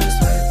can trust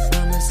me.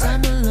 Promise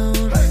I'm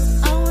alone.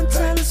 I won't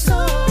tell a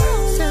soul.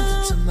 Send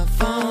it to my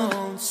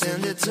phone.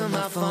 Send it to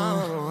my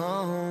phone.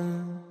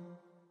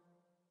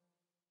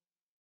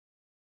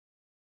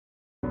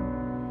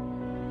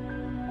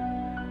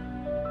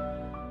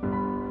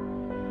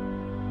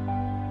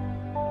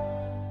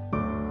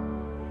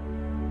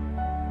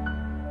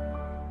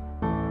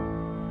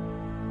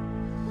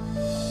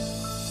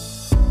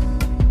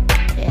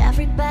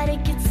 Everybody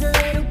gets a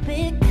little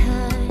bit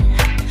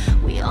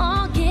cut. We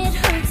all get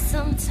hurt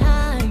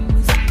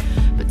sometimes.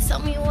 But tell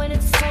me when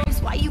it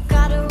storms, why you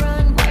gotta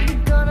run? Why you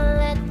gonna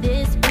let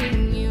this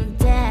bring you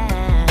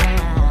down?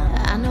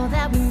 I know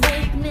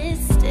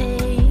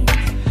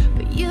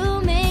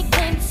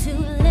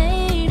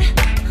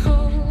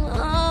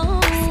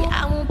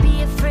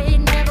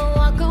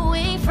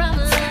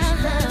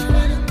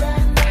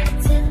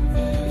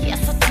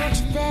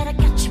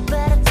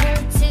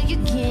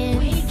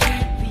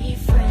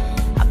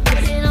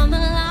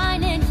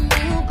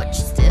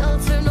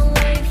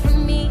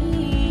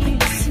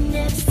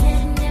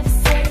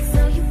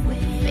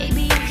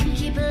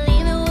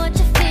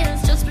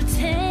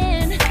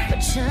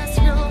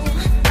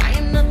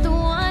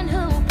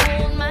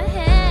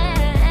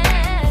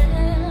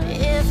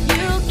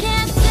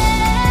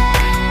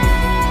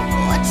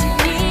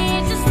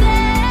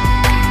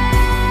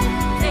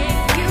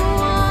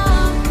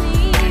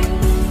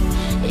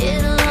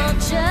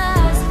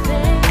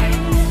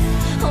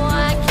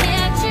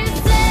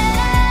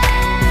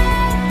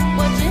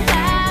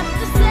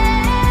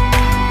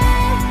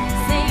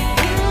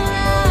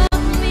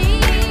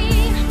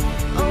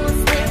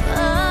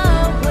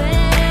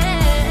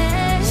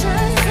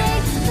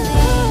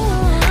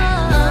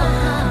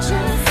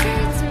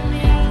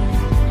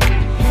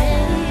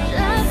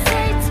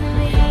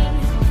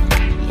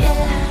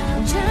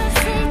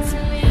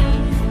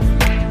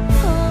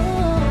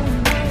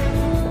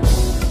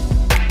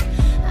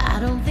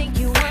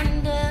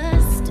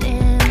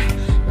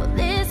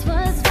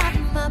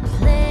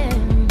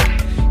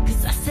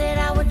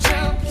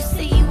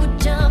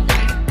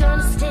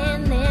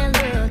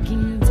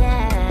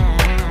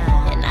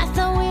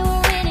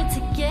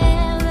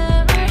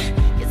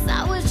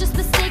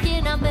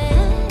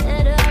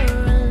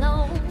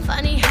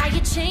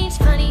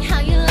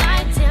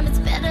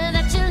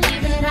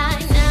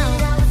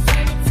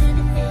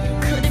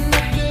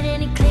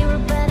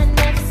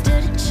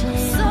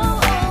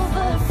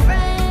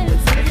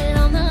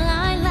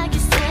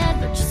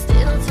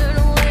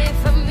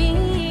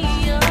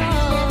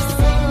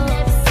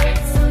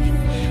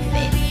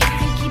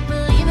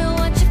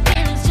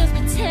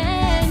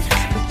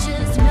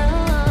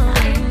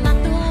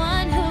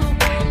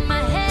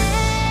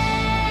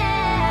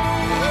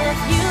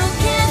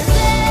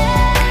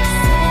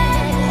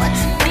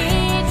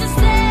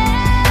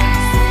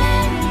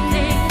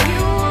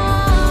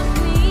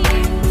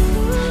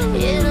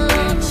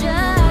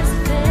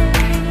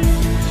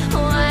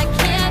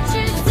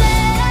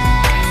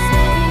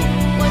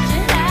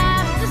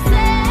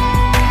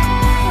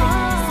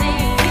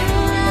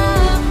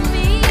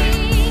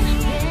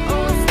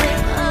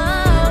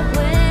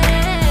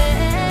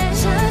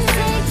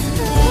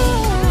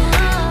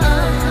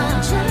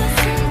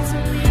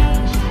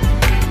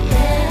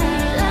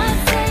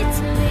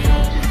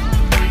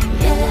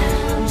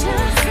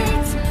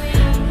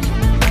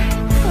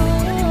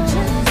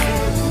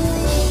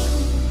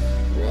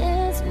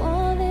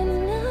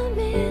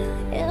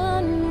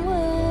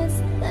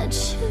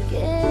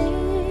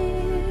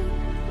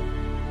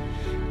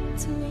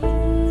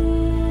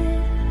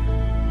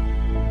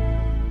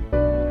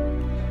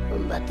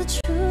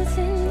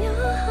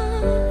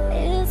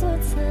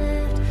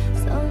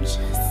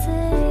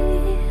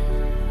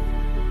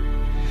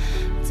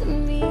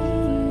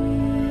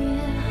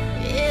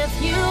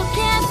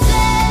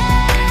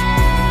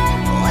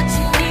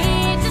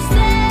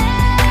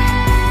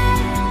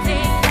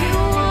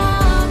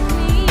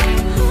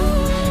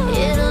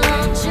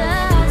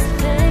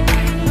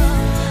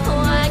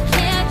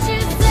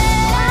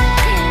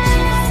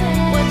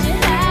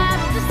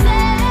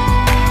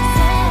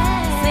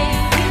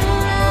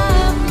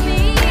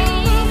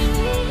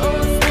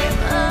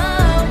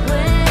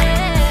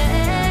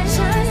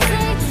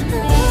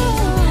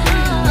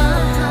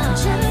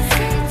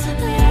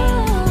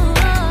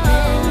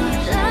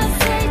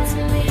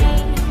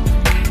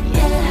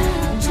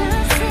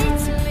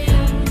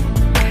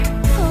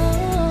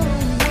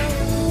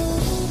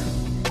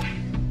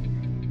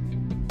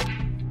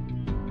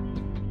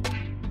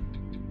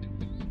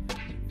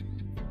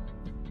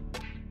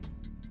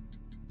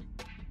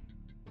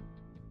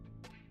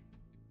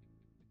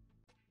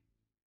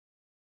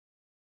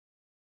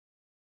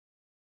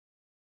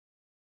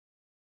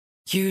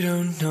You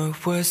don't know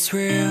what's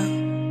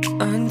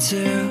real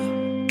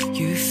until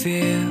you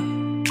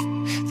feel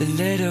the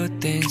little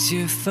things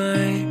you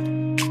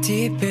find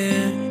deep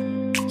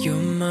in your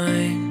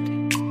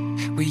mind.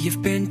 What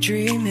you've been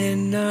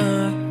dreaming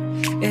of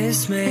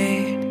is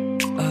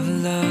made of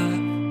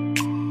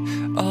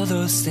love. All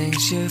those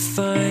things you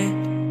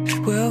find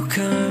will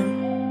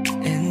come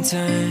in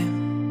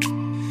time.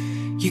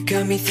 You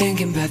got me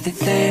thinking about the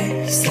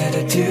things that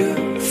I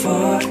do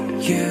for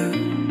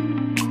you.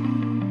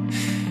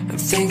 I'm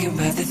thinking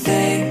about the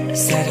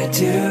things that I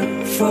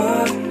do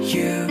for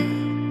you.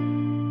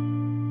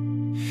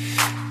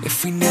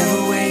 If we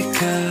never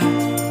wake up,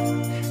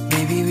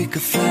 maybe we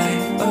could fly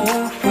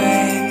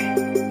away.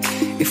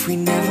 If we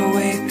never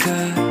wake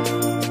up,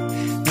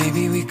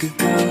 maybe we could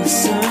go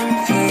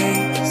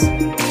someplace.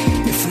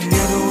 If we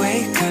never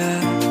wake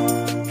up,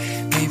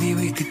 maybe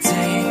we could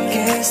take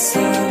it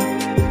slow.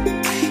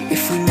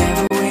 If we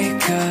never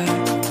wake up,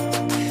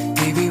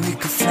 maybe we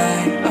could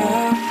fly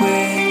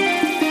away.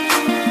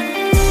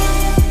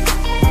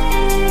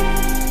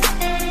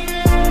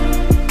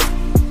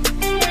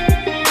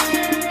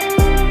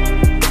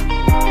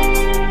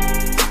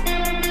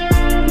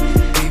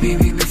 Maybe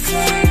we could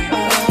fly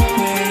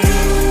away.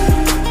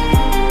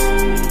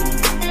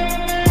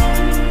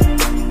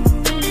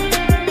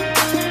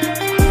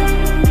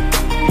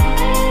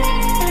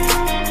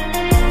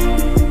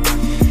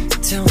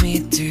 Tell me,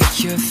 do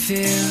you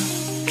feel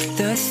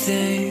the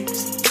things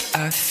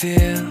I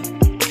feel?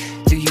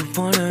 Do you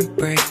wanna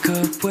break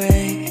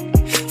away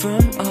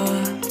from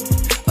all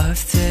of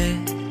this?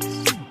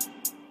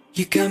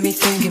 You got me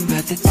thinking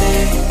about the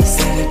things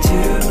that I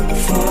do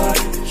for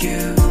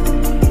you.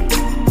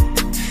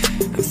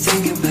 I'm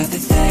thinking about the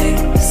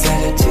things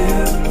that I do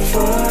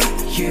for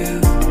you.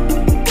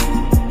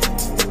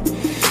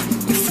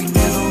 If we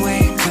never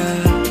wake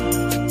up,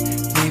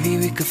 maybe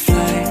we could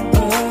fly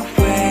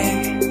away.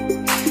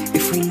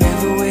 If we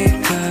never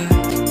wake up,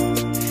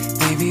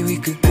 maybe we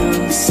could go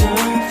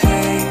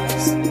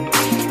someplace.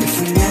 If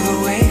we never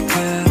wake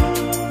up,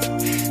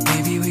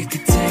 maybe we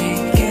could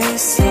take it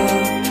slow.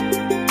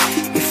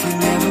 If we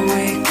never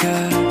wake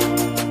up,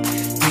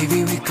 maybe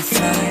we could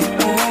fly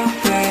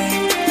away.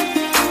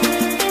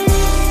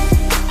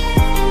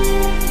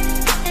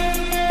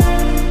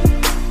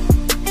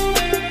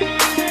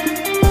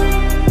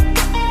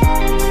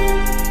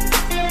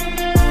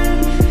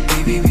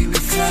 Maybe we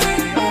could fly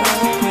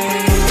away.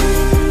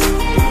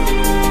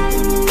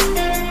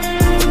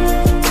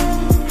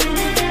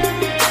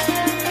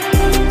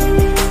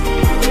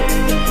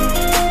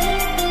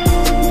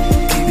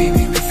 Maybe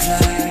we would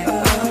fly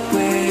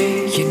away.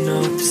 You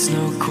know there's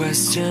no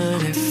question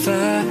if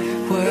I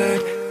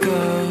would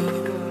go.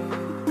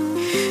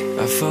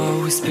 I've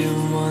always been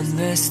one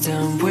that's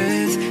down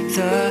with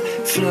the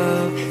flow.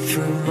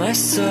 Through my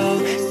soul,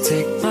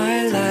 take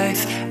my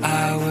life,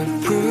 I would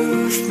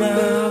prove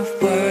my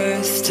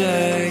worth to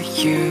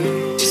you.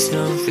 Just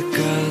know the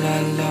girl,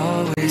 I'll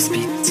always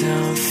be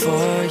down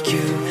for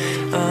you.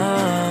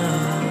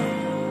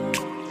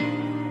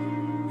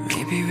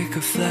 Maybe we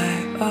could fly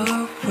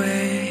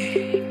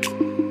away.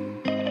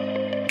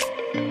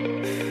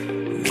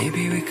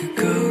 Maybe we could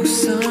go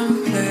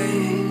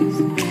someplace.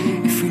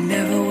 If we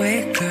never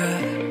wake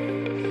up,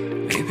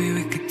 maybe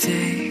we could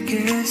take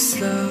it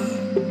slow.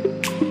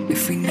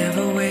 If we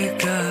never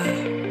wake up,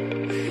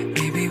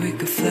 maybe we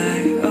could fly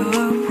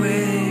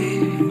away.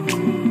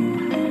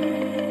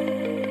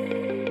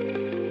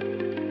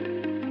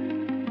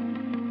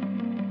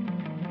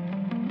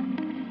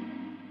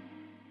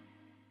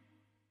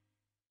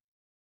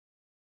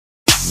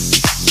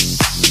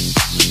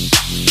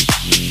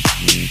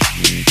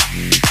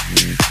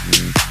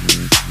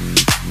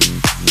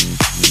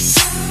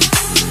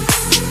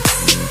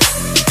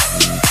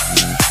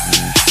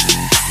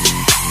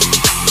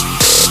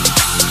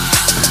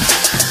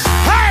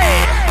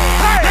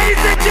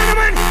 Ladies and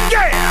gentlemen,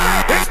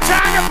 yeah, it's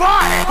time to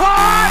party.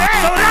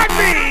 So that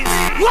means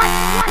what?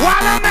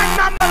 While I'm at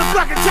my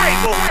motherfucking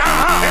table,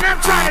 and I'm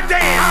trying to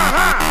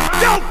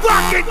dance, don't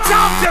fucking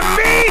talk to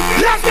me.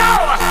 Let's go.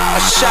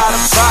 A shot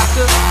of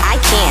vodka, I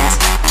can't.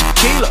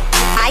 tequila,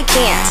 I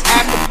can't.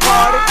 at the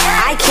party.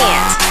 I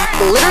can't.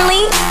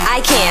 Literally, I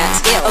can't.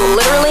 Ew.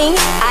 Literally,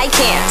 I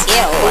can't.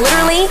 Ew.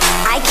 Literally,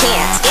 I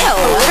can't. Ew.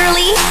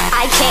 Literally,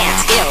 I can't.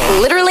 Ew.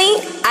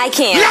 Literally, I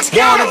can't. Let's go.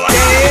 Wanna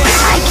dance?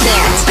 I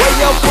can't. Where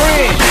your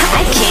friends?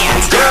 I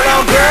can't. Girl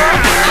on girl.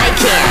 I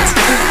can't.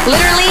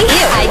 Literally,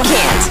 I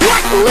can't.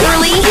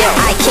 Literally,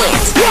 I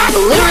can't.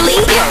 Literally,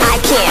 I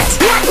can't.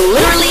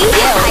 Literally,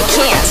 I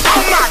can't.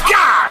 Oh my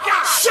God!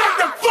 Shut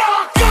the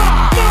fuck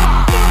up!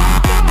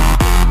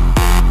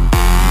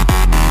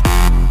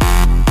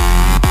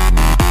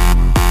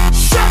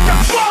 Shut the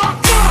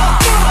fuck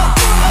up!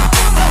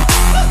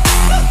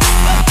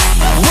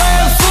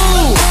 Real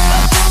food.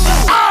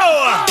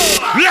 Oh!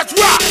 Let's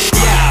rock!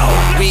 Yo,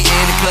 we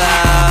in the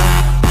club.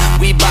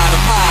 We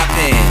bottle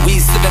poppin'. We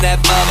sippin' that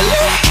bubbly.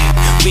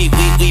 We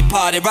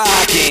party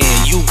rockin'.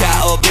 You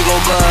got a big ol'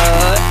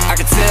 butt. I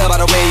can tell by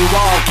the way you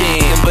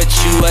walkin', but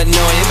you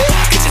annoyin' me.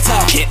 'Cause you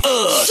talking,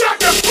 Shut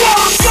the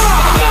fuck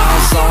up!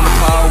 Bounce on the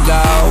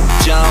pogo,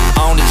 jump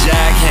on the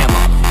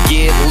jackhammer.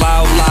 Get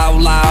loud,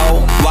 loud,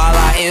 loud, while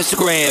I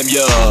Instagram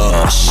you.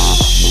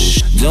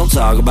 Shh, don't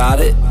talk about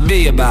it,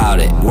 be about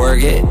it.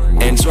 Work it,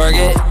 and twerk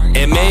it,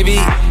 and maybe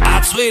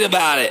I'll tweet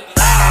about it.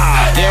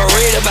 They'll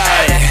read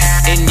about it,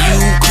 and you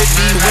could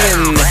be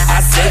winning. I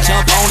said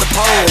jump on the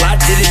pole, I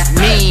didn't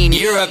mean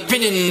your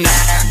opinion.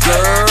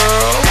 Girl,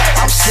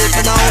 I'm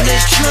sipping on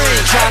this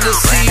drink, trying to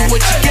see what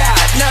you got,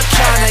 not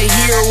trying to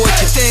hear what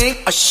you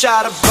think. A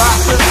shot of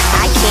vodka,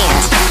 I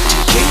can't.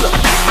 tequila,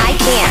 I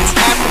can't.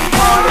 after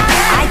party,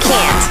 I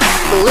can't.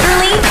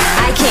 Literally,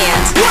 I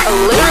can't.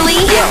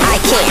 Literally,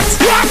 I can't.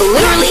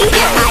 Literally,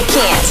 I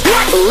can't.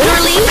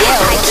 Literally,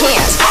 I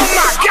can't. Oh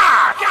my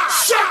God!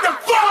 Shut the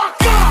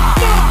fuck up!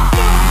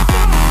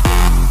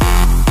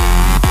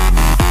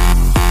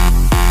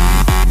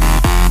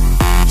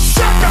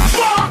 Shut the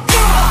fuck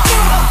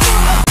up!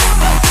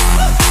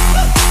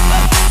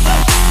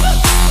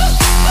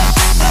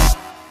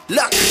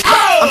 Look,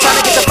 I'm trying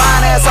to get your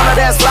fine ass on the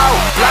dance floor.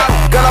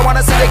 Girl, I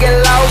wanna see you get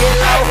low.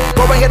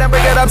 Go ahead and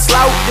bring it up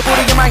slow. Your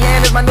booty in my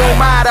hand is my new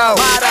motto.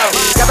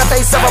 Got the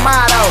face of a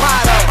model.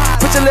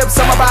 Put your lips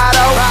on my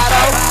bottle.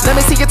 Let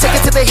me see you take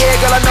it to the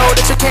head, girl. I know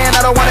that you can.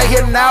 I don't wanna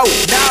hear no.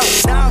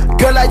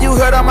 Girl, like you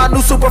heard of my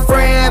new super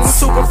friends.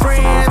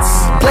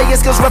 Play your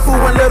skills rough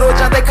and Little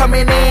John, they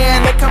coming in.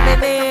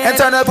 And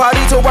turn the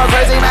party to a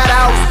crazy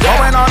madhouse.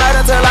 Going all night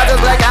until I just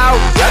black out.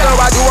 Girl,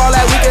 I do all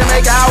that we can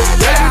make out.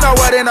 Yeah, you know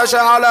what in the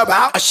show all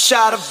about. a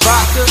shot of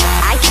vodka,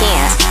 I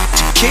can't.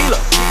 tequila,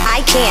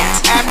 I can't.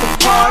 after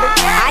party,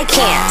 I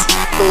can't.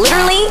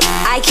 Literally,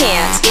 I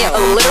can't.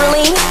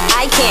 Literally,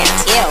 I can't.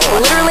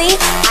 Literally,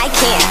 I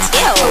can't.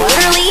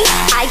 Literally,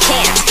 I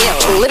can't.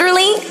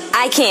 Literally,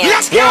 I can't.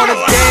 wanna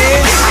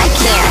dance, I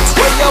can't.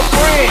 with your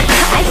friend,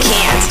 I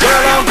can't.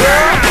 girl on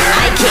girl,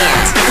 I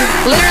can't.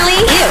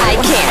 Literally, I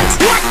can't.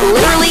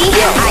 Literally,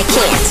 I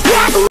can't.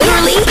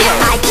 Literally,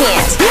 I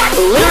can't.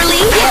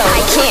 Literally,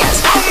 I can't.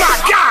 Oh my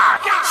God!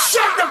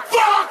 Shut the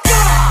fuck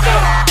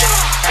up!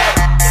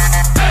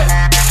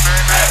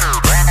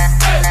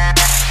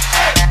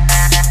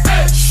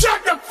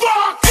 Shut the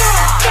fuck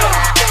up!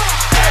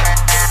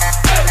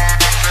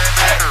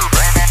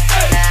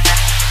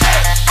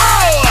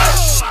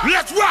 Oh,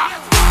 let's rock!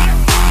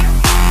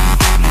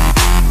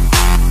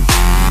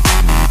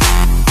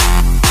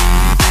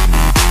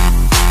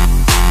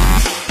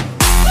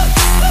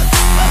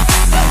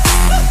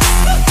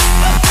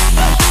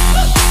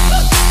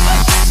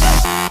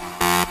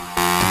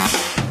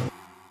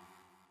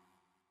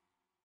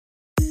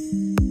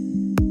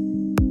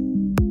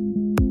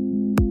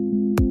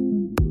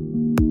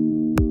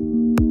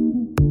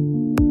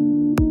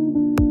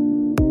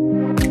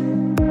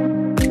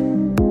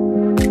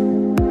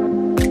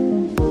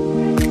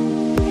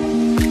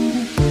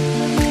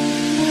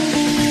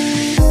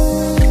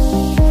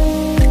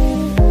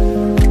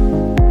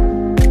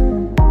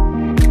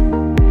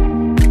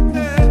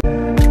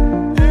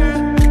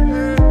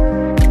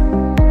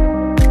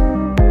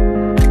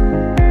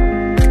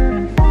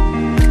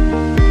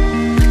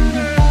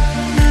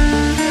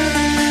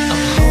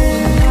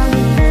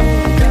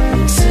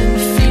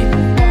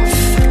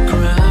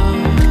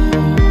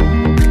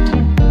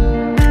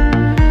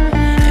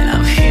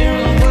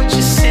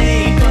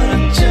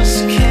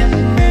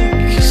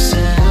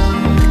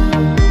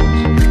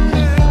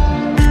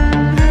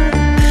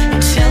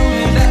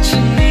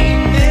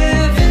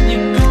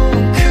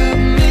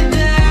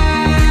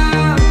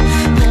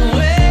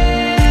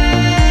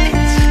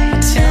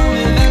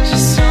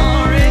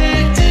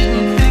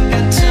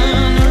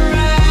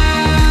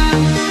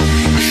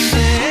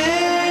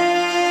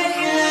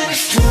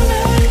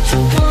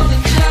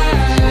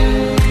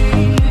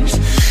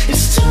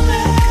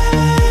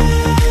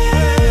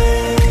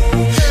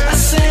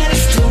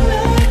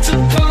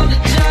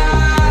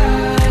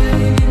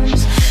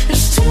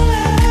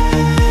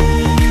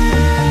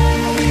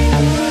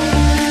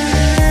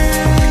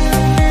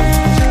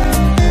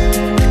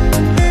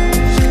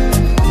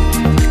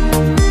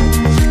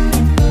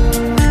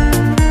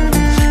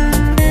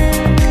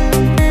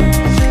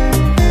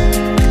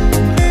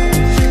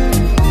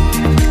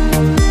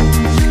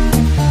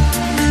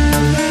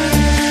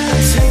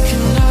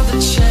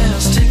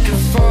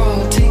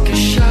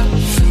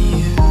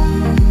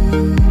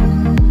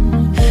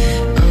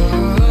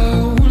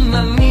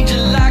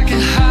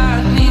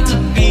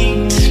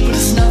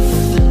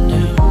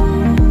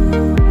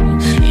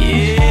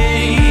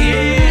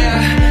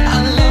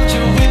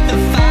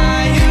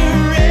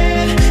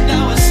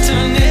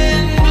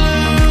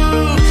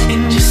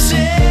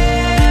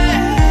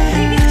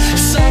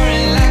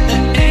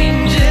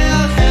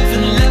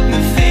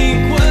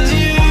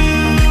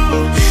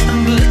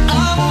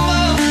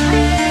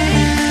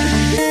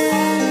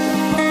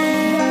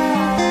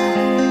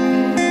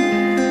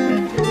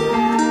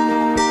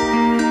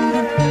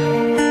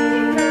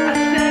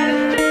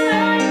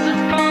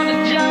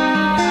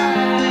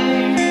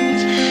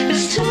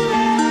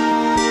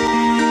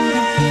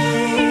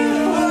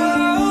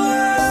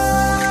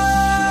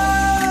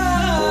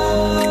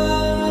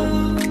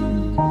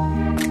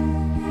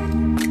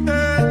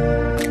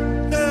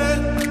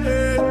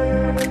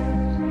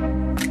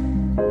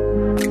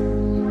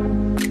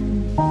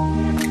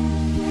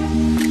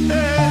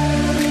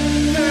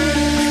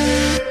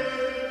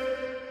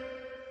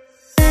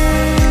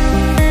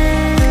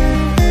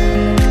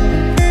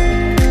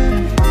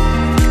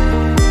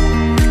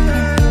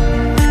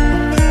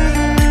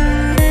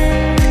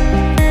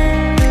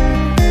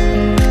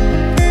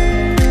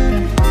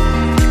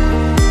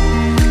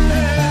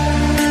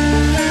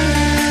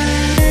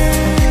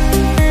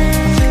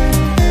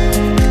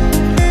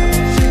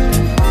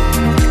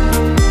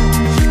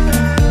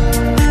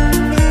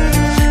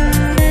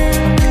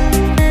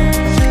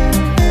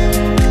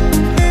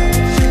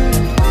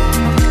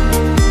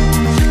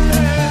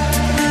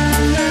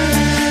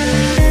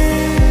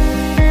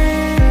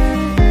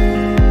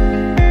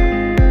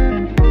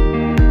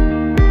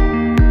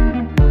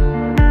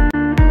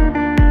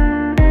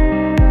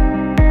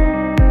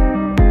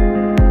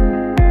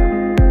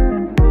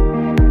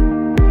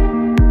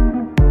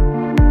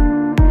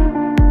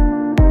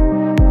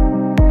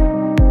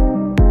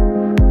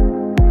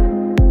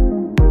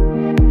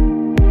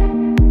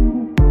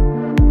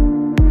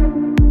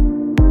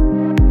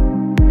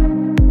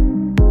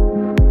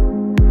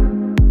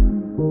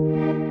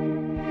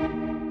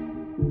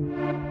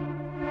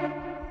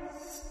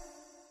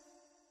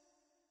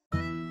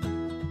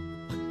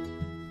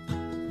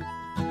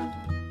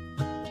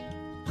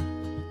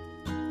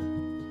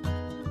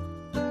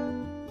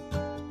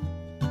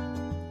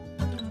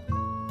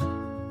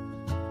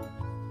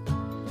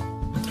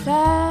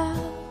 felt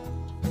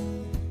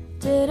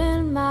it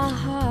in my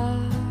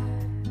heart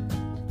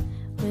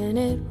when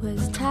it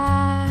was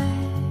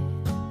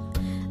time,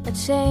 a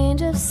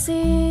change of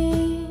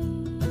scenery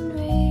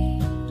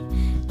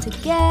to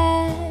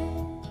get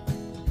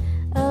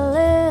a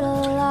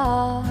little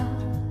lost,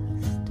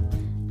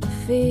 to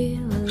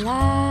feel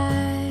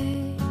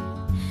alive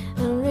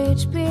and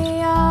reach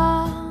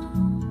beyond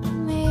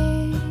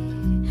me.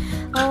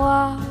 I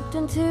walked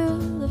into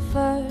the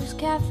first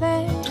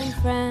cafe in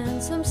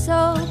France. I'm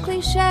so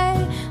cliche.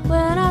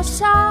 When I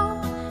saw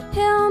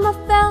him, I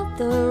felt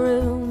the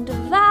room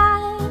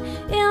divide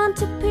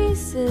into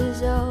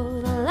pieces. Oh,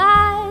 the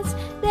lights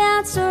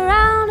danced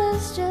around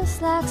us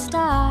just like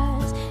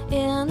stars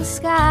in the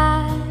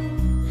sky.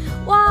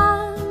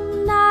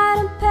 One night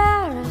in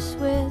Paris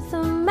with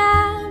a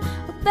man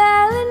I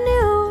barely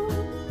knew.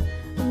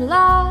 I'm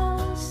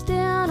lost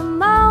in a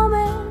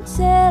moment.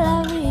 C'est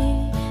la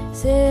vie,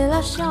 c'est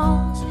la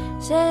chance,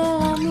 c'est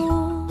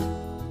l'amour.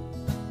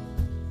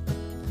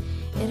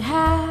 It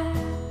happened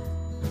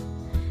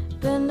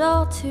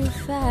all too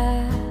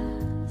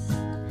fast.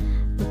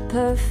 The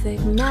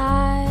perfect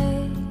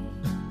night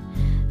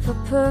for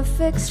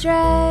perfect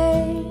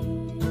strangers.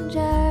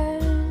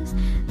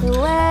 The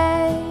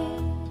way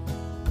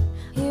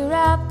he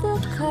wrapped the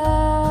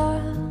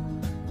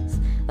curls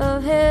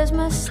of his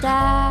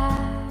mustache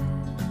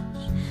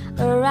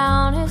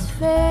around his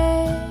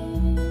fingers,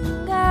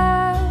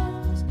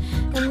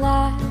 and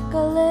like a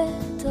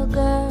little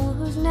girl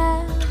who's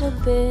never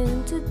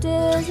been to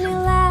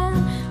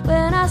Disneyland,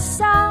 when I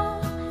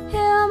saw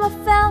him I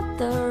felt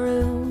the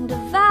room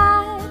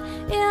divide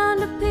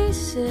into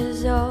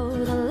pieces. Oh,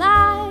 the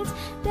lights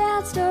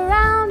danced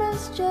around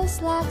us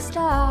just like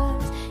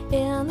stars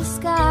in the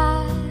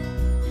sky.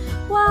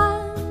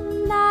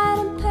 One night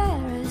in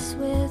Paris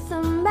with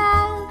a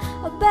man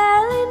I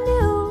barely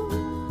knew.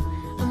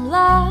 I'm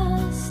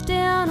lost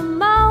in a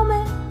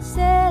moment.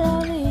 C'est la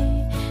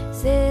vie,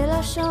 c'est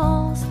la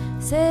chance,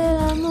 c'est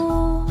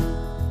l'amour.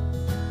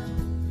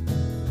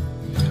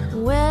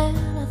 When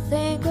I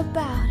think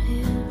about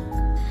him,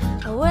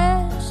 I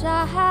wish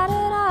I had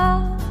it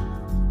all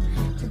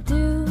to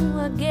do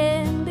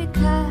again,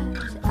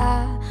 because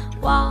I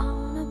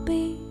wanna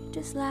be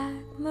just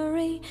like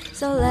Marie.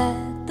 So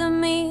let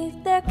them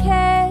eat their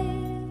cake.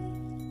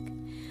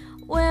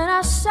 When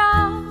I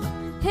saw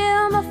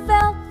him, I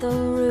felt the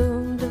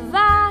room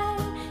divide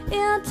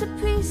into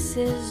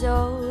pieces.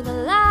 Oh, the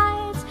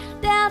lights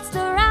danced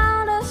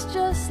around us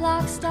just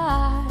like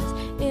stars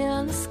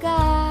in the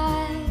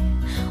sky.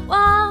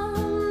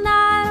 One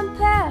night in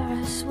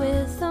Paris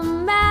with a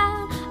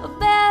man I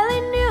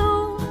barely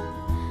knew.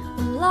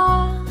 I'm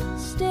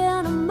lost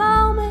in a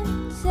moment.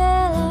 C'est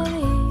la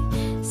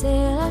vie,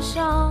 c'est la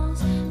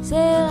chance,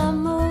 c'est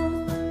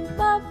l'amour.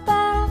 Ba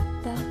ba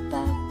ba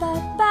ba ba ba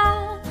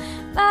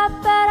ba ba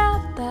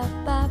ba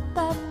ba ba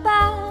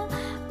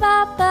ba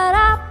ba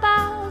ba.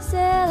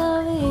 C'est la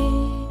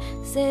vie,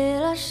 c'est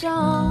la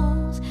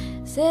chance,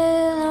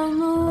 c'est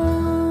l'amour.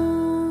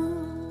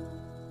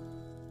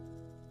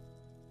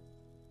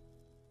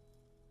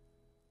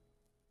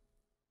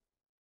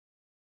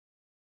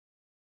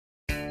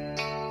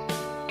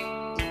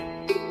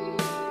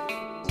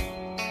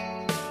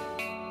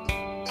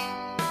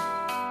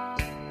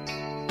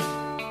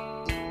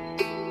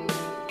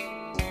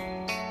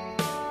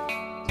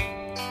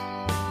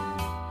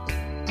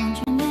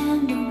 Wandering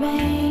in the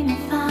rain, I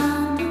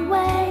found a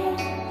way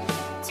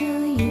to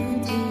you,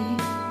 dear.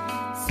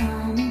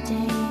 Sunny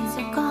days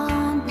are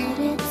gone, but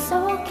it's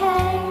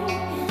okay.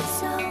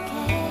 It's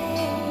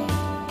okay.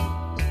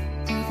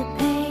 Through the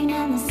pain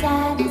and the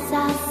sadness,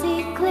 I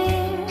see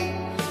clear.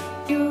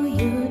 Through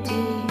you,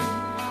 dear,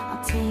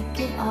 I'll take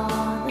it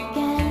all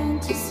again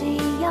to see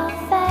your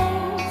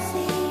face.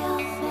 See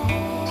your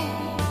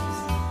face.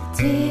 The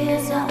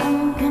tears are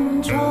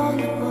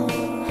uncontrollable.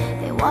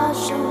 They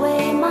wash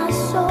away my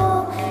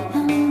soul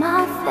and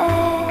my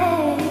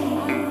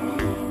faith,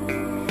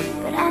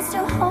 but I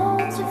still hope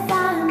to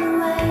find a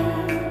way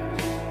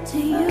to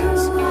you. The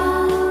first cry,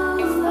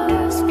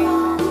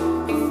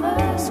 the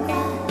first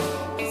cry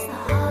is the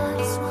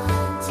hardest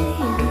one to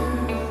you.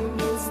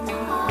 It's the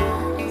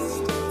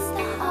hardest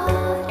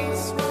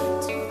one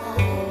to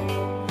find.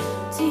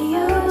 To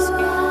you, the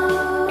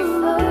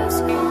first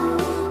cry,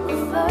 the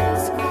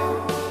first cry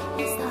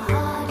is the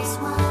hardest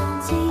one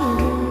to you.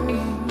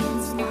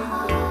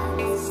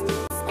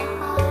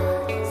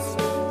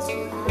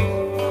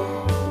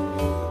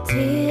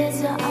 Tears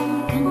are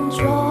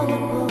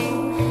uncontrollable.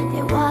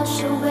 They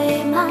wash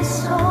away my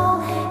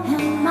soul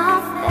and my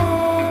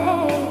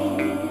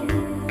faith,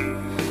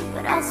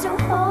 but I still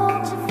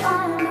hope to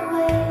find a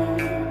way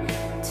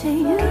to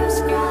you. The first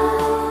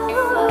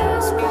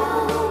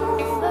cry,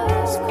 the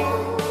first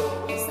cry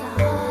is the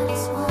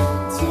hardest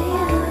one to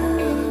you.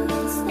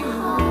 It's the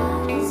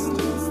hardest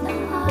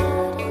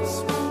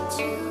one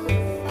to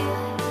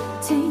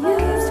find. To you, the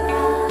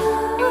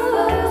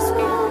first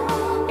cry,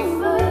 the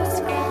first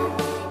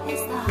cry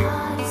is the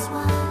hardest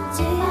one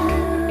to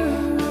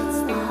you. It's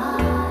the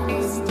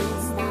hardest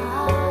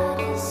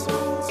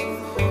one to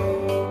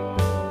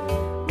find.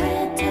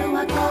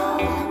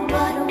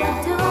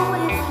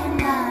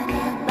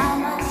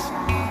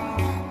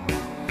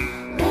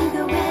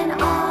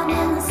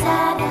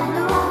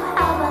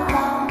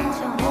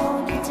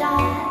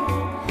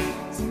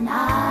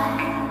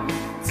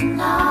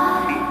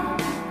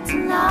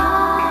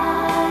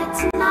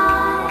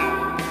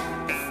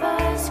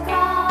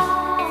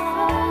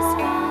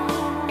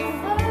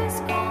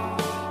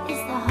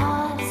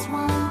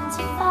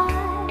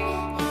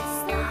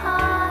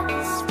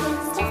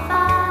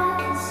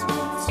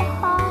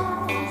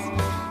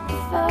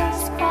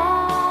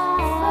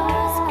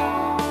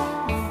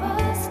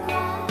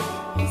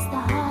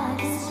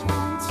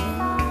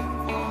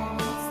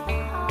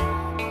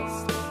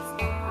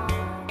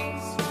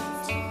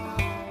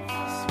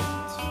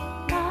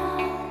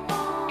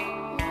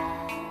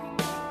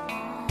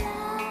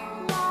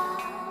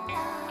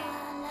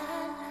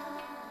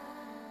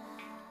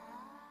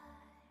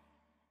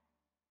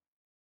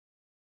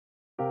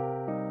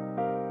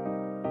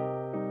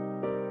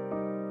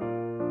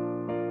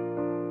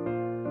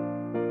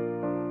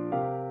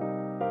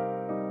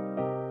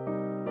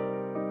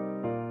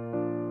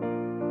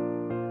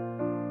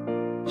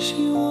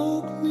 She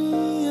woke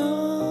me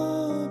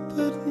up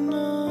at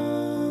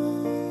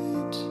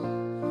night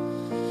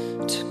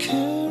to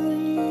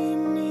carry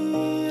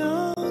me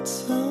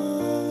outside.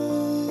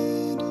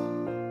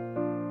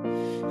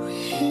 We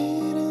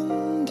hid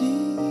in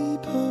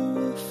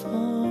deeper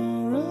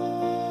forests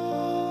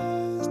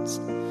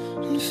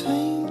and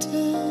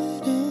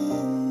fainted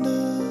in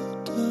the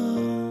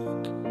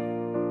dark.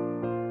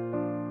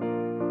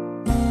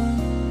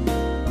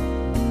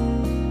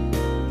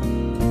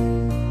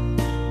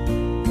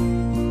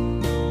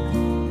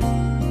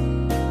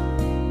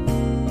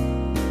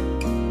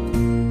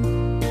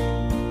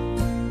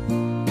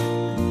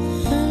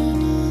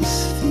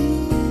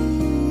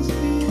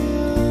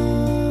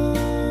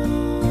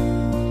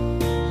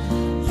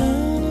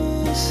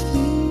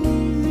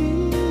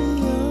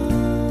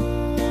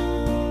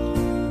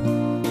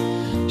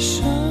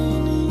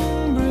 Shining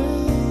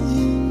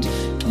brilliant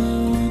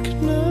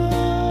darkness,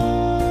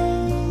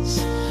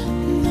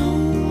 no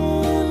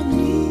more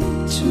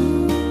need to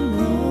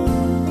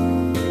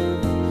run.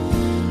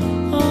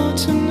 Oh,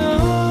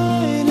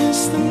 tonight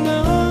is the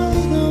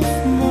night of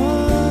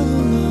my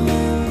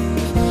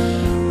life,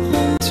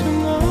 and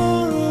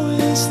tomorrow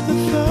is the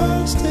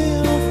first day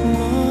of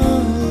my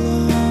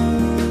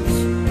life.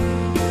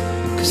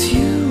 'Cause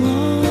you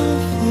are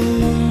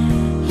there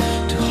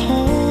to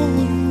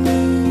hold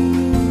me.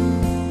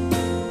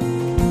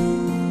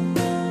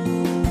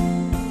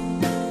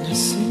 I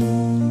sing.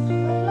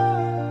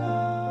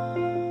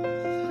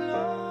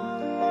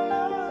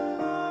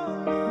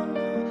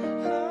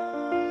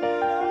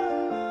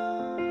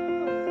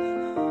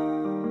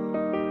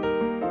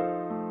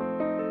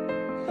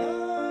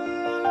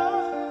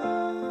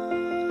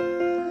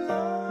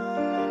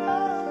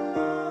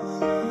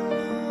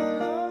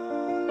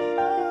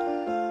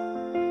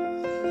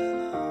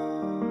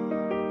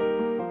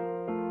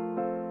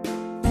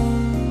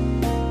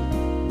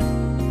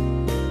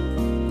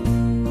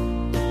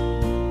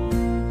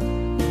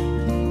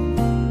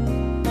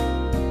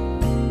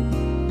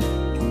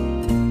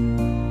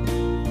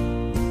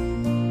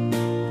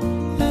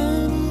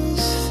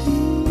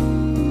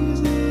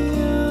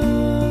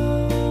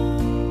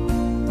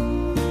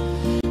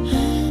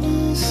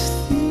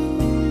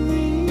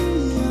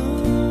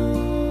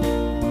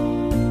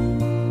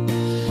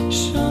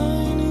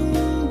 Shining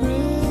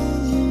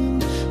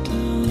brilliant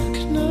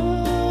darkness,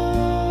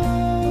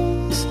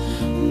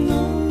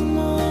 no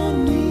more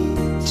need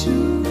to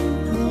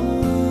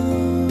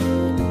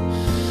run.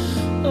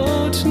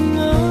 Oh,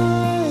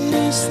 tonight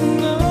is the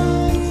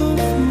night of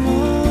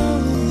my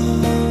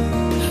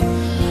life,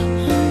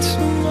 and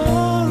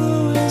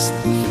tomorrow is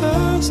the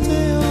first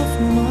day of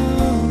my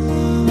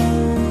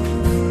life.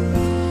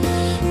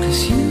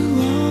 'Cause you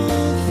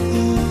are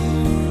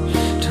there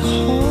to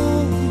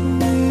hold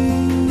me.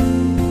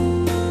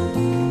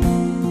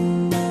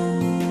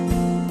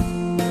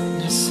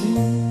 I sing.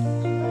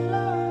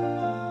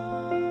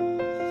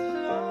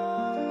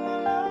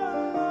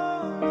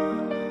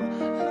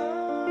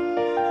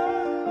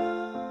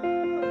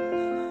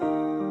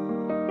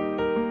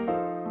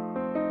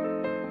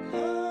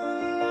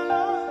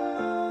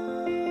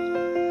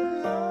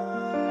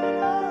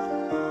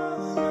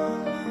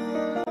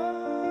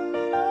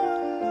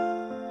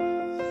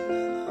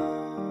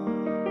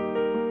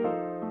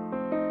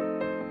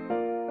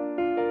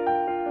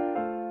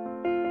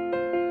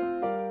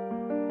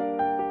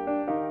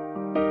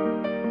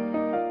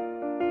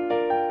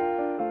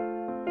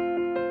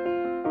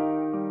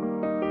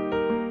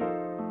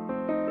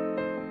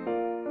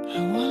 I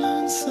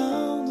once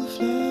sound the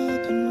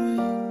flapping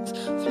wings,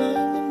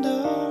 flying in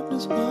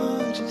darkness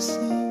while she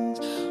sings.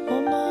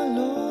 Oh my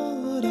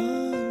Lord, I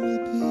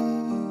will be.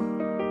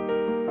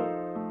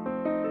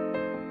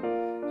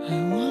 I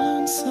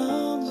once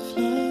sound the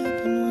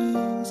flapping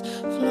wings,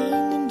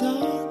 flying in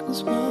darkness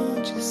while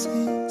she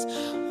sings.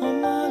 Oh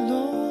my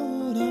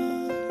Lord, I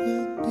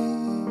will be.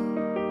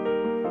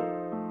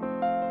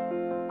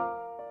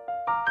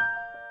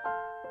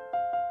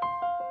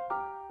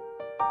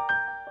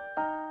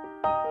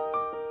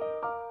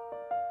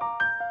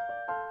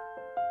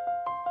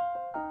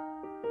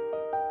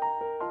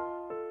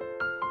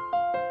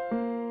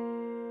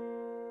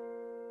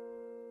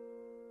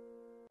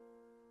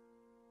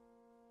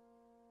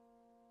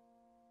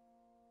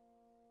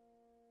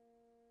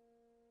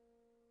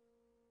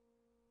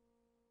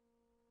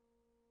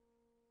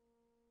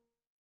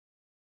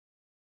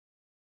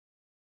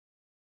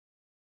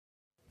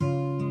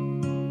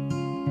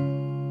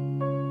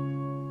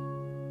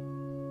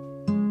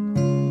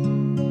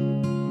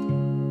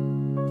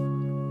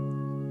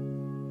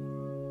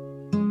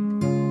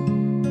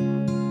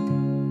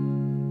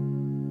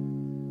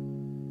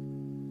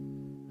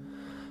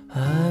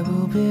 I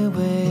will be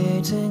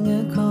waiting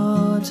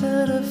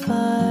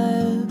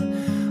 4:45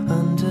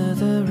 under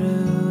the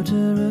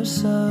router or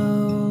so.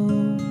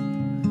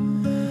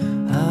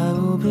 I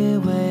will be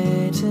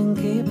waiting,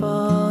 keep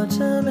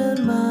autumn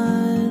in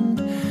mind.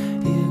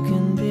 You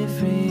can be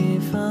free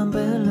from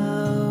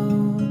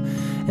below.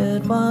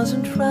 It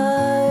wasn't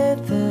right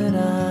that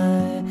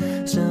I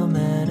still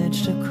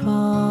managed to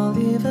crawl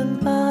even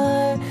by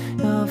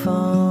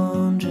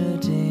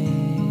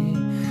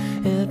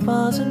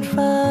wasn't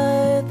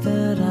right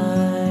that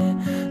I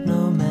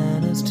no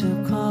manners to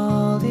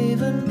call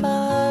even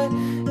by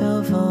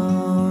your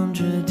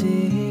vendredi.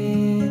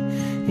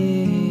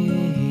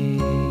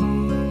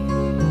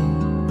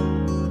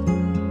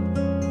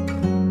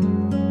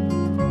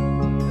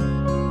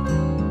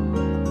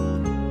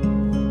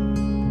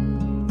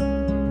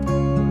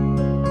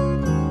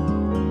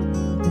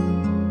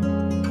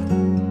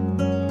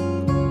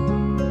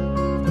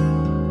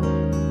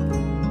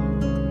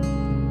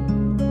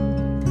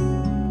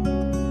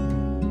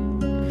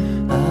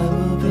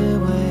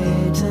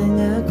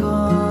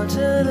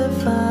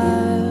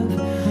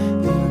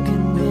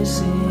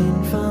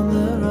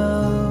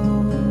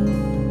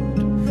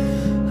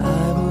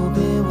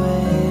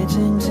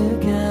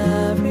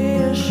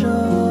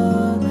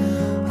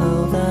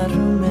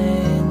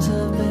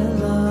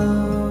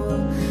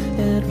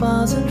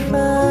 Wasn't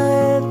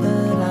right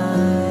that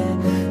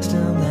I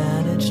still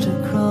managed to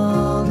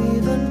crawl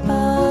even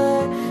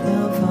by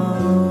your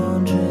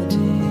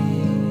vendredi.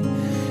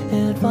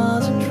 It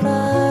wasn't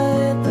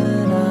right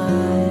that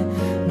I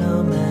no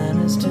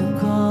manners to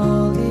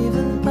call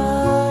even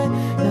by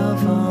your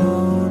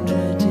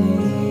vendredi.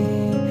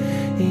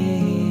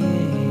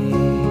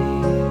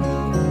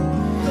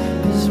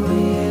 'Cause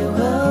we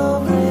will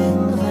bring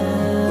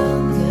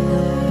them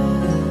there.